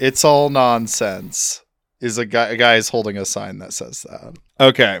it. It's all nonsense. A guy is holding a sign that says that.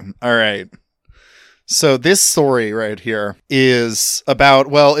 Okay, all right. So this story right here is about.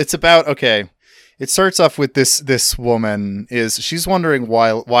 Okay. It starts off with this woman she's wondering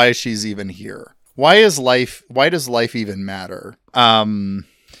why she's even here. Why does life even matter?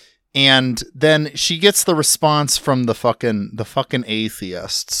 And then she gets the response from the fucking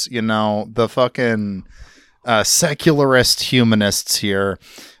atheists, the fucking secularist humanists here.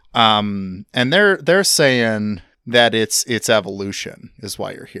 And they're saying that it's evolution is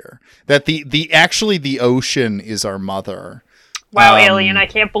why you're here. That the ocean is our mother. Wow, Alien! I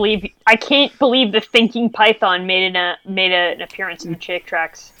can't believe the thinking python made an appearance in the Chick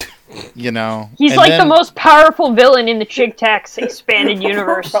Tracks. He's like the most powerful villain in the Chick Tracks expanded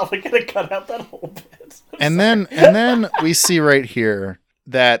universe. We're probably gonna cut out that whole bit. And then we see right here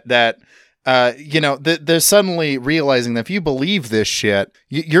that they're suddenly realizing that if you believe this shit,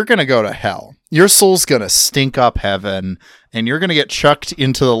 you're gonna go to hell. Your soul's gonna stink up heaven, and you're gonna get chucked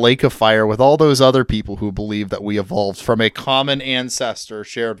into the lake of fire with all those other people who believe that we evolved from a common ancestor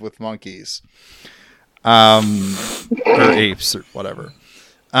shared with monkeys, or apes, or whatever.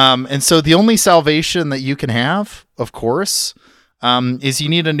 And so the only salvation that you can have, of course, is you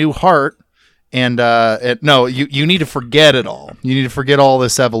need a new heart. And you need to forget it all. You need to forget all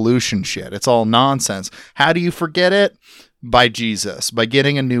this evolution shit. It's all nonsense. How do you forget it? By Jesus, by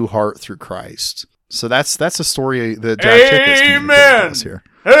getting a new heart through Christ. So that's a story that Jack Chick is communicating to us here.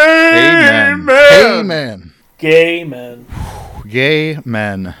 Amen. Amen. Gay men. Gay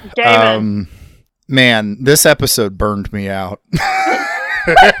men. Gay men. Man, this episode burned me out.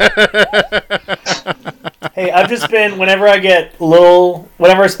 Hey, I've just been, whenever I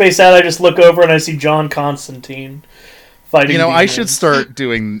space out, I just look over and I see John Constantine fighting demons. I should start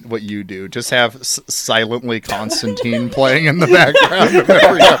doing what you do. Just have silently Constantine playing in the background of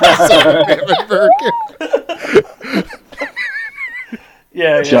every episode of Mammonburg.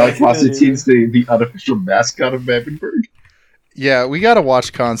 Yeah, John Constantine's the unofficial mascot of Mammonburg. Yeah, we gotta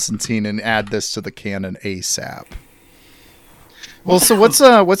watch Constantine and add this to the canon ASAP. Well, so what's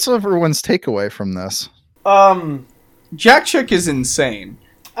everyone's takeaway from this? Jack Chick is insane.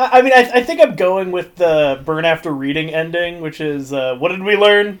 I think I'm going with the burn after reading ending, which is, what did we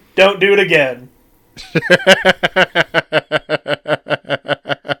learn? Don't do it again.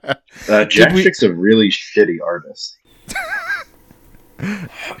 Jack Chick's a really shitty artist.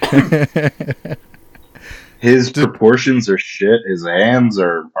 His proportions are shit. His hands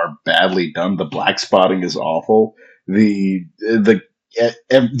are badly done. The black spotting is awful. There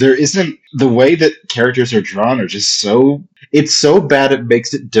isn't, the way that characters are drawn are just it's so bad it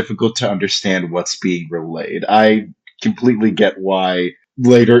makes it difficult to understand what's being relayed. I completely get why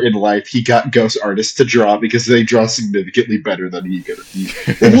later in life he got ghost artists to draw, because they draw significantly better than he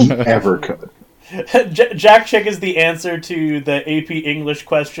ever could. Jack Chick is the answer to the AP English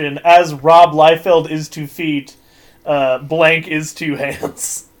question, as Rob Liefeld is to feet, blank is to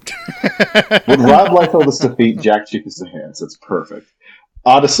hands. When Rob Liefeld is to feet, Jack Chick is to hands. That's perfect.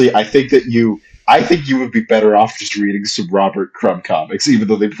 Honestly, I think you would be better off just reading some Robert Crumb comics, even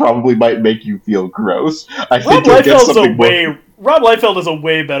though they probably might make you feel gross. Rob Liefeld is a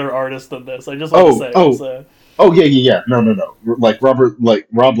way better artist than this. I just want to say. Yeah. No. Rob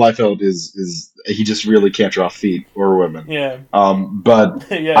Liefeld is he just really can't draw feet or women. Yeah. But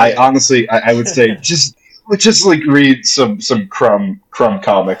yeah, honestly, I would say just read some Crumb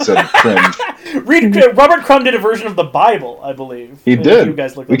comics and cringe. Robert Crumb did a version of the Bible, I believe. He did. You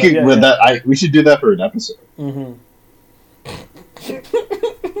guys look we should do that for an episode. Mm-hmm.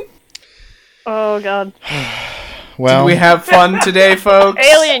 Oh God. Well, did we have fun today, folks?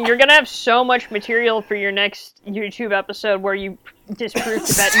 Alien, you're gonna have so much material for your next YouTube episode where you disprove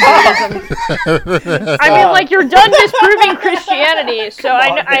Tibetan Buddhism. I mean, like, you're done disproving Christianity, so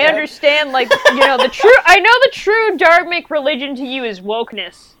I understand, like, the true dharmic religion to you is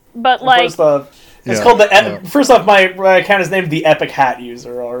wokeness, but like, first off, it's called first off, my account is named the Epic Hat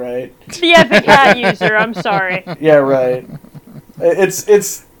User. All right, the Epic Hat User. I'm sorry. Yeah, right.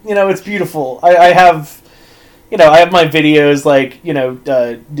 It's it's beautiful. I have my videos like,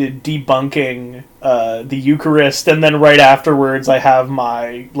 debunking the Eucharist, and then right afterwards I have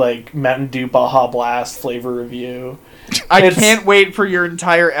my like Mountain Dew Baja Blast flavor review. I can't wait for your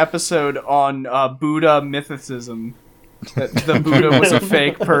entire episode on Buddha mythicism. That the Buddha was a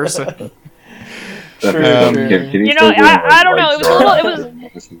fake person. Sure. I don't know.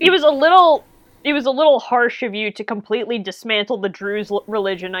 It was a little harsh of you to completely dismantle the Druze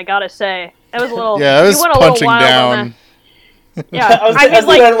religion. I gotta say, it was a little. Yeah, it was you went punching a little wild down. on that. Yeah, I was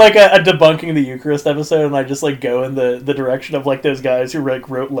doing like a debunking the Eucharist episode, and I just like go in the direction of like those guys who like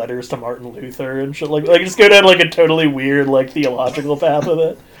wrote letters to Martin Luther and shit, like just go down like a totally weird like theological path with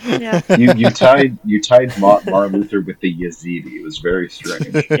it. Yeah. You tied Martin Luther with the Yazidi. It was very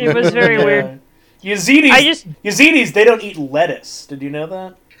strange. It was very weird. Yazidis, they don't eat lettuce. Did you know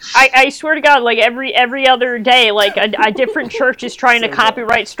that? I swear to God, like every other day, like a different church is trying to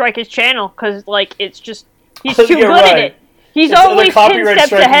copyright strike his channel because like it's just he's too good at it. He's always 10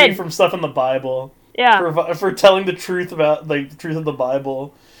 steps ahead from stuff in the Bible. Yeah, for telling the truth about like the truth of the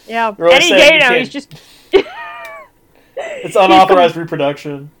Bible. Yeah, any day now he's just. It's unauthorized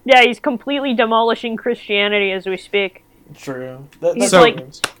reproduction. Yeah, he's completely demolishing Christianity as we speak. True.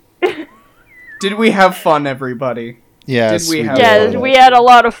 Did we have fun, everybody? Yes, we had a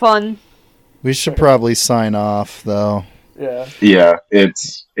lot of fun. We should probably sign off, though. Yeah. Yeah,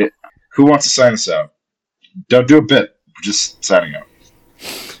 who wants to sign us out? Don't do a bit. We're just signing out.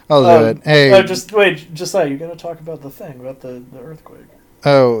 I'll do it. Hey. You gotta talk about the thing, about the earthquake.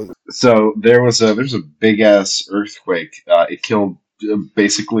 Oh. So there's a big ass earthquake. It killed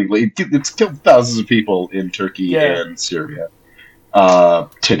it's killed thousands of people in Turkey and Syria.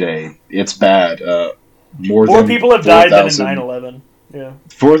 Today. It's bad. More people have died than in 9/11. Yeah.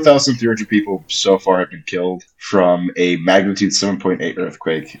 4,300 people so far have been killed from a magnitude 7.8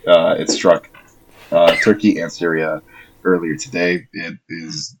 earthquake. It struck Turkey and Syria earlier today. It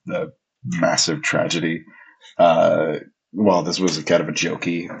is a massive tragedy. Well, this was a kind of a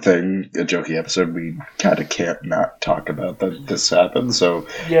jokey episode. We kind of can't not talk about that this happened. So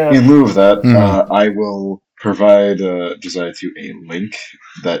in lieu of that, I will provide Josiah to a link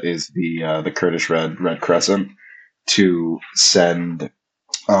that is the Kurdish Red Crescent to send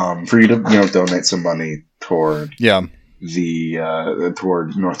for you to donate some money toward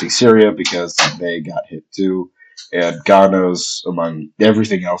toward northeast Syria because they got hit too, and God knows among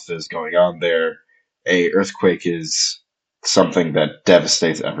everything else that is going on there, a earthquake is something that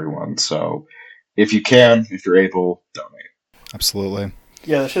devastates everyone. So if you're able, donate. Absolutely.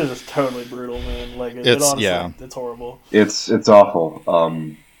 Yeah, that shit is just totally brutal, man. Like it's honestly, it's horrible. It's awful.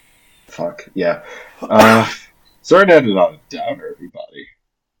 Fuck yeah. Sorry to end it on a downer, everybody.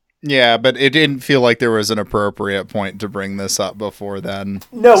 Yeah, but it didn't feel like there was an appropriate point to bring this up before then.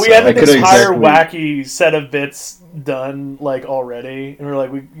 No, we had an entire wacky set of bits done like already, and we're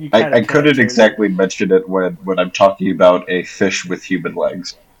like, I couldn't exactly mention it when I'm talking about a fish with human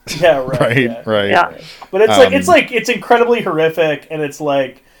legs. Yeah, right. Right. Yeah. But it's incredibly horrific, and it's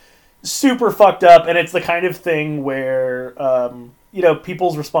like super fucked up, and it's the kind of thing where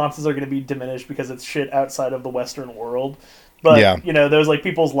people's responses are going to be diminished because it's shit outside of the Western world. But those like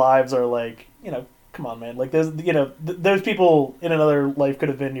people's lives are like, come on, man. Like those people in another life could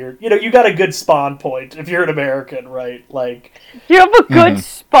have been you got a good spawn point if you're an American, right? Like you have a good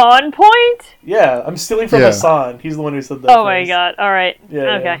spawn point? Yeah, I'm stealing from Hassan. He's the one who said that. Oh my god! All right.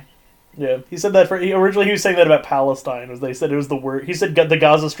 Yeah. Okay. Yeah, he said that originally he was saying that about Palestine. They said it was the worst. He said the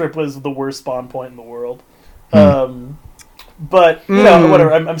Gaza Strip was the worst spawn point in the world. But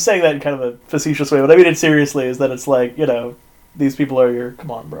whatever. I'm saying that in kind of a facetious way. But I mean it seriously. Is that it's like these people are come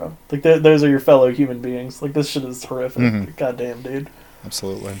on, bro. Like those are your fellow human beings. Like this shit is horrific. Goddamn, dude.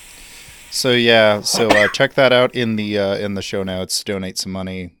 Absolutely. So check that out in the show notes. Donate some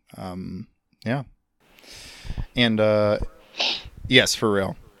money. And yes, for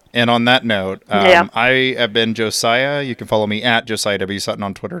real. And on that note, I have been Josiah. You can follow me at Josiah W. Sutton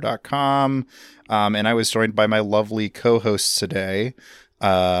on Twitter.com. And I was joined by my lovely co-hosts today,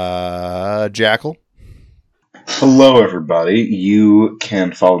 Jackal. Hello, everybody. You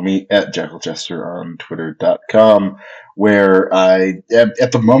can follow me at JackalJester on Twitter.com, where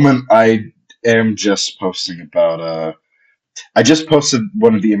at the moment, I am just posting about, I just posted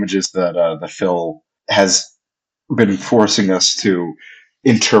one of the images that Phil has been forcing us to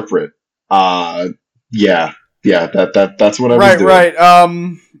interpret. That's what I was doing. Right.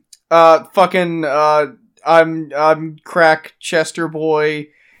 I'm Crack Chester Boy,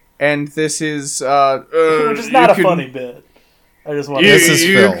 and this is which is not a funny bit. I just want This is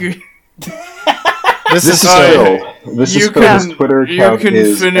Phil. This is Phil. This You is Phil's can- Twitter you account can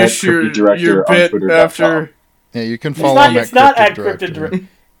is finish your @cryptiddirector on bit Twitter.com. after. Yeah, you can It's follow not. him It's not at Cryptid Cryptid Director. Director.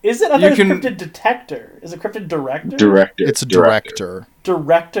 Is it? I You thought it was can- Cryptid Detector. Is it Cryptid Director? Director. It's a director.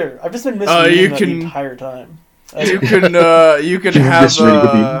 Director. I've just been you misreading that the can- entire time. You can You've have misread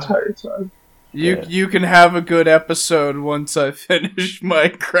it the entire time. you can have a good episode once I finish my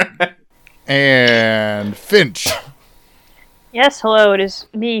crack. And Finch. Yes, hello, it is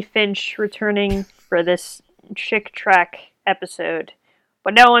me, Finch, returning for this Chick Track episode.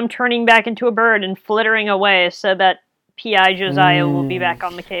 But now I'm turning back into a bird and flittering away so that P.I. Josiah will be back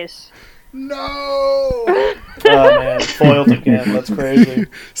on the case. No! Oh man, foiled again. That's crazy.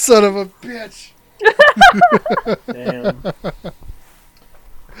 Son of a bitch. Damn.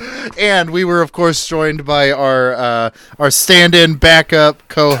 And we were, of course, joined by our stand-in backup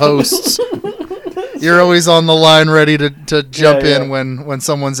co-hosts. You're always on the line, ready to jump in when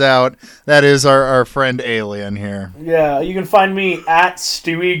someone's out. That is our friend Alien here. Yeah, you can find me at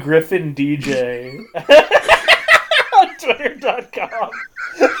Stewie Griffin DJ on Twitter.com.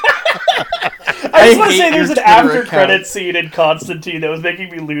 I just want to say there's an after credit scene in Constantine that was making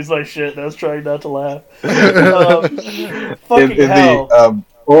me lose my shit, and I was trying not to laugh. Fucking hell.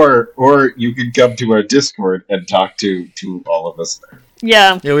 Or you can come to our Discord and talk to all of us there.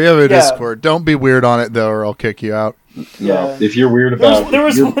 Yeah. Yeah, we have a Discord. Don't be weird on it, though, or I'll kick you out. Yeah, if you're weird about there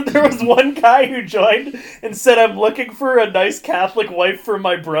was one guy who joined and said, "I'm looking for a nice Catholic wife for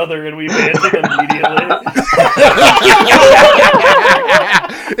my brother," and we banned him immediately.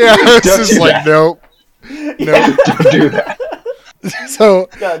 Yeah, it's just like, nope. Don't do that. So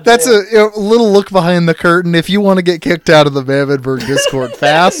that's a little look behind the curtain. If you want to get kicked out of the Mammothburg Discord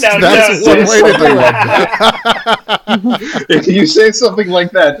fast, that's one way to do it. If you say something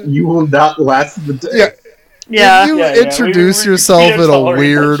like that, you will not last the day. Yeah. If you introduce yourself in a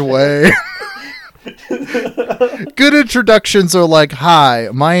weird way. Good introductions are like, "Hi,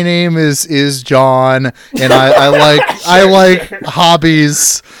 my name is John, and I like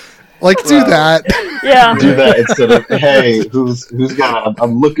hobbies." Like, do that. Yeah. Do that instead of, "Hey, who's got?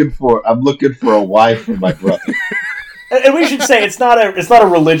 I'm looking for a wife for my brother." And we should say it's not a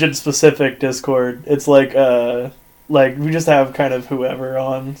religion specific Discord. It's like we just have kind of whoever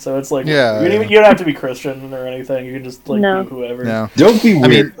on. So it's like you don't have to be Christian or anything. You can just do whoever. No. Don't be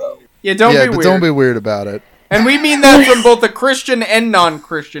weird though. Yeah, don't be weird. But don't be weird about it. And we mean that from both a Christian and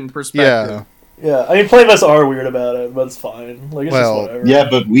non-Christian perspective. Yeah, I mean, plenty of us are weird about it, but it's fine. Like, it's just whatever. Yeah,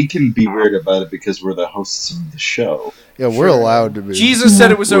 but we can be weird about it because we're the hosts of the show. Yeah, we're allowed to be. Jesus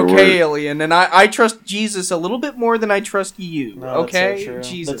said it was okay, Alien, and I trust Jesus a little bit more than I trust you. No, okay, that's so true.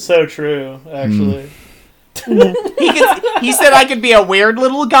 Jesus. That's so true, actually. He said I could be a weird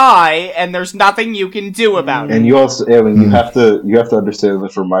little guy, and there's nothing you can do about it. And you also, Alien, you have to understand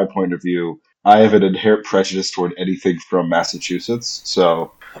that from my point of view, I have an inherent prejudice toward anything from Massachusetts.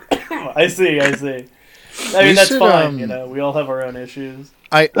 So I see. I mean, that's fine. We all have our own issues.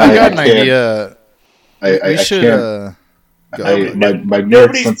 I got an idea. I should. My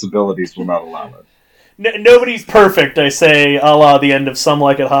nerd sensibilities will not allow it. Nobody's perfect, I say, a la the end of Some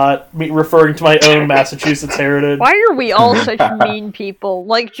Like It Hot, referring to my own Massachusetts heritage. Why are we all such mean people?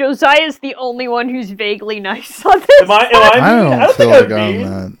 Like, Josiah's the only one who's vaguely nice on this. Am I mean? I don't think I'm mean.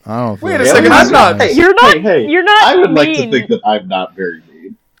 That. I don't feel Wait a second, I'm not. You're not. Hey, you're not. I would mean. like to think that I'm not very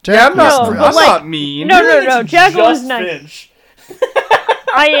mean. Yeah, I'm not. No, I'm like- not mean. No. Jackal is Just nice. Finch.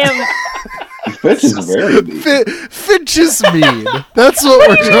 I am. Finch is very mean. Finch is mean. That's what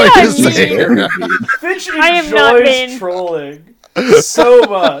we're trying to mean? say. Very mean. Finch I am not enjoys mean. trolling so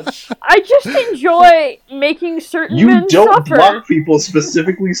much. I just enjoy making certain You men don't suffer. block people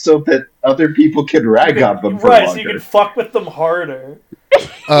specifically so that other people can rag on them for Right, longer. so you can fuck with them harder.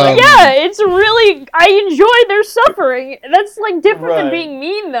 Yeah, it's really. I enjoy their suffering. That's like different than Right. being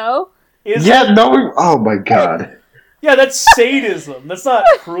mean, though. Oh my god. Yeah, that's sadism. That's not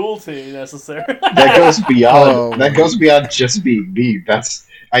cruelty, necessarily. That goes beyond. That goes beyond just being mean.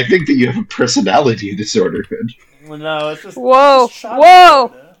 I think that you have a personality disorder, Finch. No, it's just... Whoa.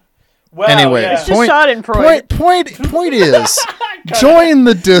 Well, Anyway, yeah. It's just Schadenfreude. Point is, join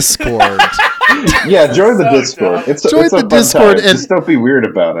the Discord. Yeah, join the Discord. It's Join a the fun Discord time. and- Just don't be weird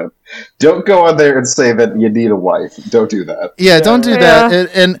about it. Don't go on there and say that you need a wife. Don't do that. Yeah, don't do that.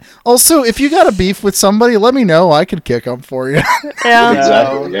 And also, if you got a beef with somebody, let me know. I could kick them for you. Yeah.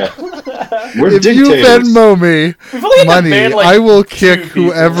 Exactly. Yeah. We're If you dictators. Venmo me We've only had to money, ban, like, I will 2 kick people.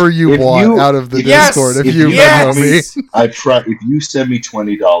 whoever you If want you- out of the Yes, Discord. If if you you Venmo Yes. me, If you send me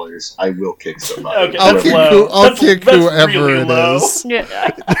 $20, I will kick somebody. Okay, I'll that's kick, low. I'll kick That's whoever really it low. is. Yeah,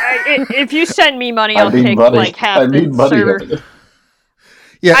 if you send me money, I I'll need kick money. like half I need the money. server.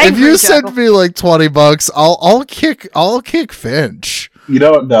 Yeah, I if you agree, send Jackal. me like $20, I'll kick Finch. You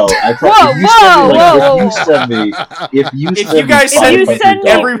don't know. I Whoa, whoa, if you send me, if you If send you guys me send you me send me-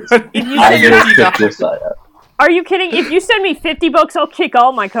 everyone, If you I send will me, kick Josiah. are you kidding? If you send me $50, I'll kick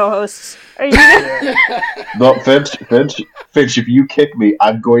all my co-hosts. Are you? No, Finch, if you kick me,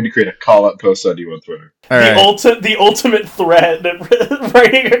 I'm going to create a call-out post on you on Twitter. All right. The ultimate threat of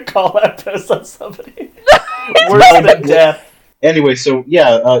writing a call-out post on somebody. Worse than death. Anyway, so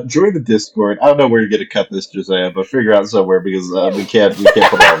yeah, join the Discord. I don't know where you're gonna cut this, Josiah, but figure out somewhere because we can't put it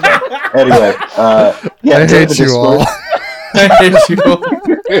on that. Anyway, yeah, I join hate the you Discord. all.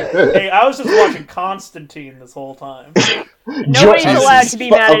 Hey, I was just watching Constantine this whole time. Nobody's allowed to be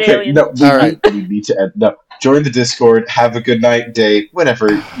mad at aliens. No, we need to end. No, join the Discord. Have a good night, day,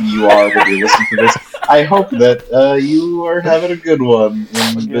 whenever you are when you're listening to this. I hope that you are having a good one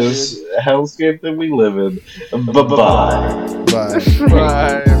in this hellscape that we live in. Bye-bye. Bye.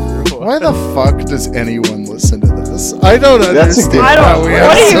 Bye, everyone. Why the fuck does anyone listen to this? I don't That's a understand good how What we are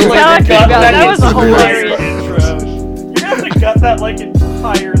have you so many talking people. about? That was a hilarious. intro. You're gonna have to gut that like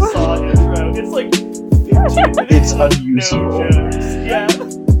entire Saw intro. It's like 15 minutes It's of unusable. no jokes. Yeah.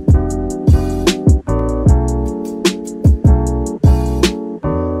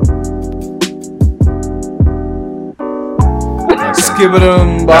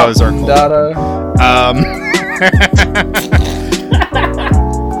 Skibbidum, That was our data.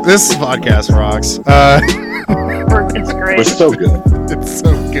 This podcast rocks. It's We're great. so good. It's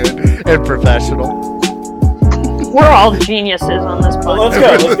so good and professional. We're all geniuses on this Well,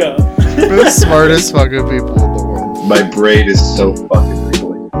 podcast. let's go. We're the smartest fucking people in the world. My brain is so fucking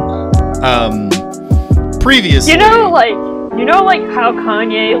wriggly. Previously, You know, like how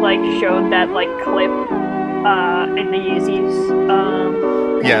Kanye like showed that like clip in the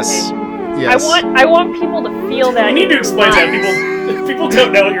Yeezys. yes, animation? yes. I want people to feel that. I need in to explain their that. minds. People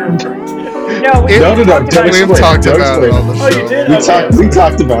don't know what you're referring to. No, we No, talked don't about it. We've explain. talked Don't about it explain. on the Oh, show. you did? We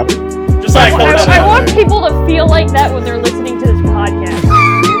talked about it. Just like I want people to feel like that when they're listening to this podcast.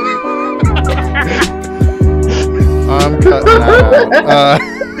 I'm cutting that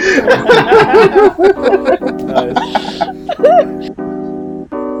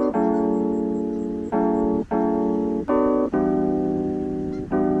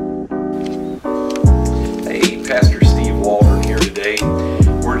Hey, Pastor Steve Waldron here today.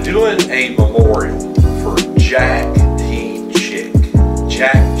 We're doing a memorial for Jack T. Chick.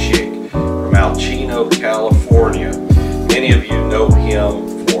 Jack Chick from Alchino, California. Many of you know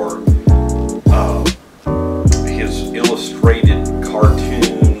him for his illustrated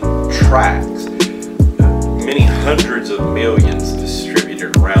cartoon tracks. Many hundreds of millions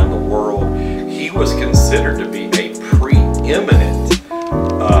distributed around the world. He was considered to be a preeminent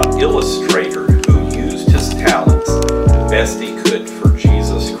illustrator who used his talents the best he could for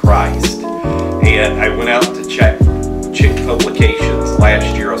Jesus Christ. And I went out to Chick Publications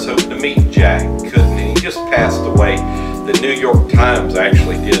last year. I was hoping to meet Jack, couldn't, and he just passed away. The New York Times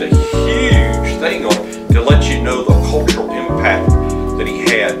actually did a huge thing on him to let you know the cultural impact that he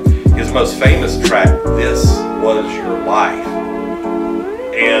had. His most famous track, This Was Your Life.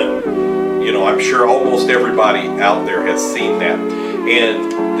 And, you know, I'm sure almost everybody out there has seen that.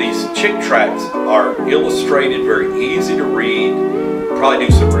 And these Chick tracks are illustrated, very easy to read. We'll probably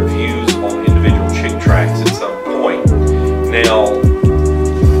do some reviews on individual Chick tracks at some point. Now,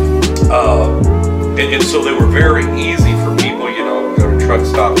 and so they were very easy for people, you know, go to truck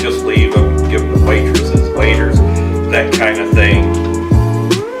stop, just leave them, give them to waitresses, waiters, that kind of thing.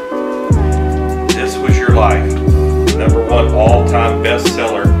 This Was Your Life, #1 all-time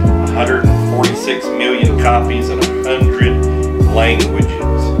bestseller, 146 million copies in 100 languages.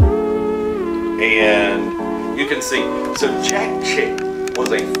 And you can see, so Jack Chick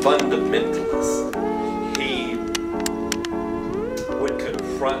was a fundamentalist. He would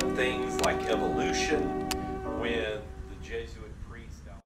confront things like evolution when the Jesuit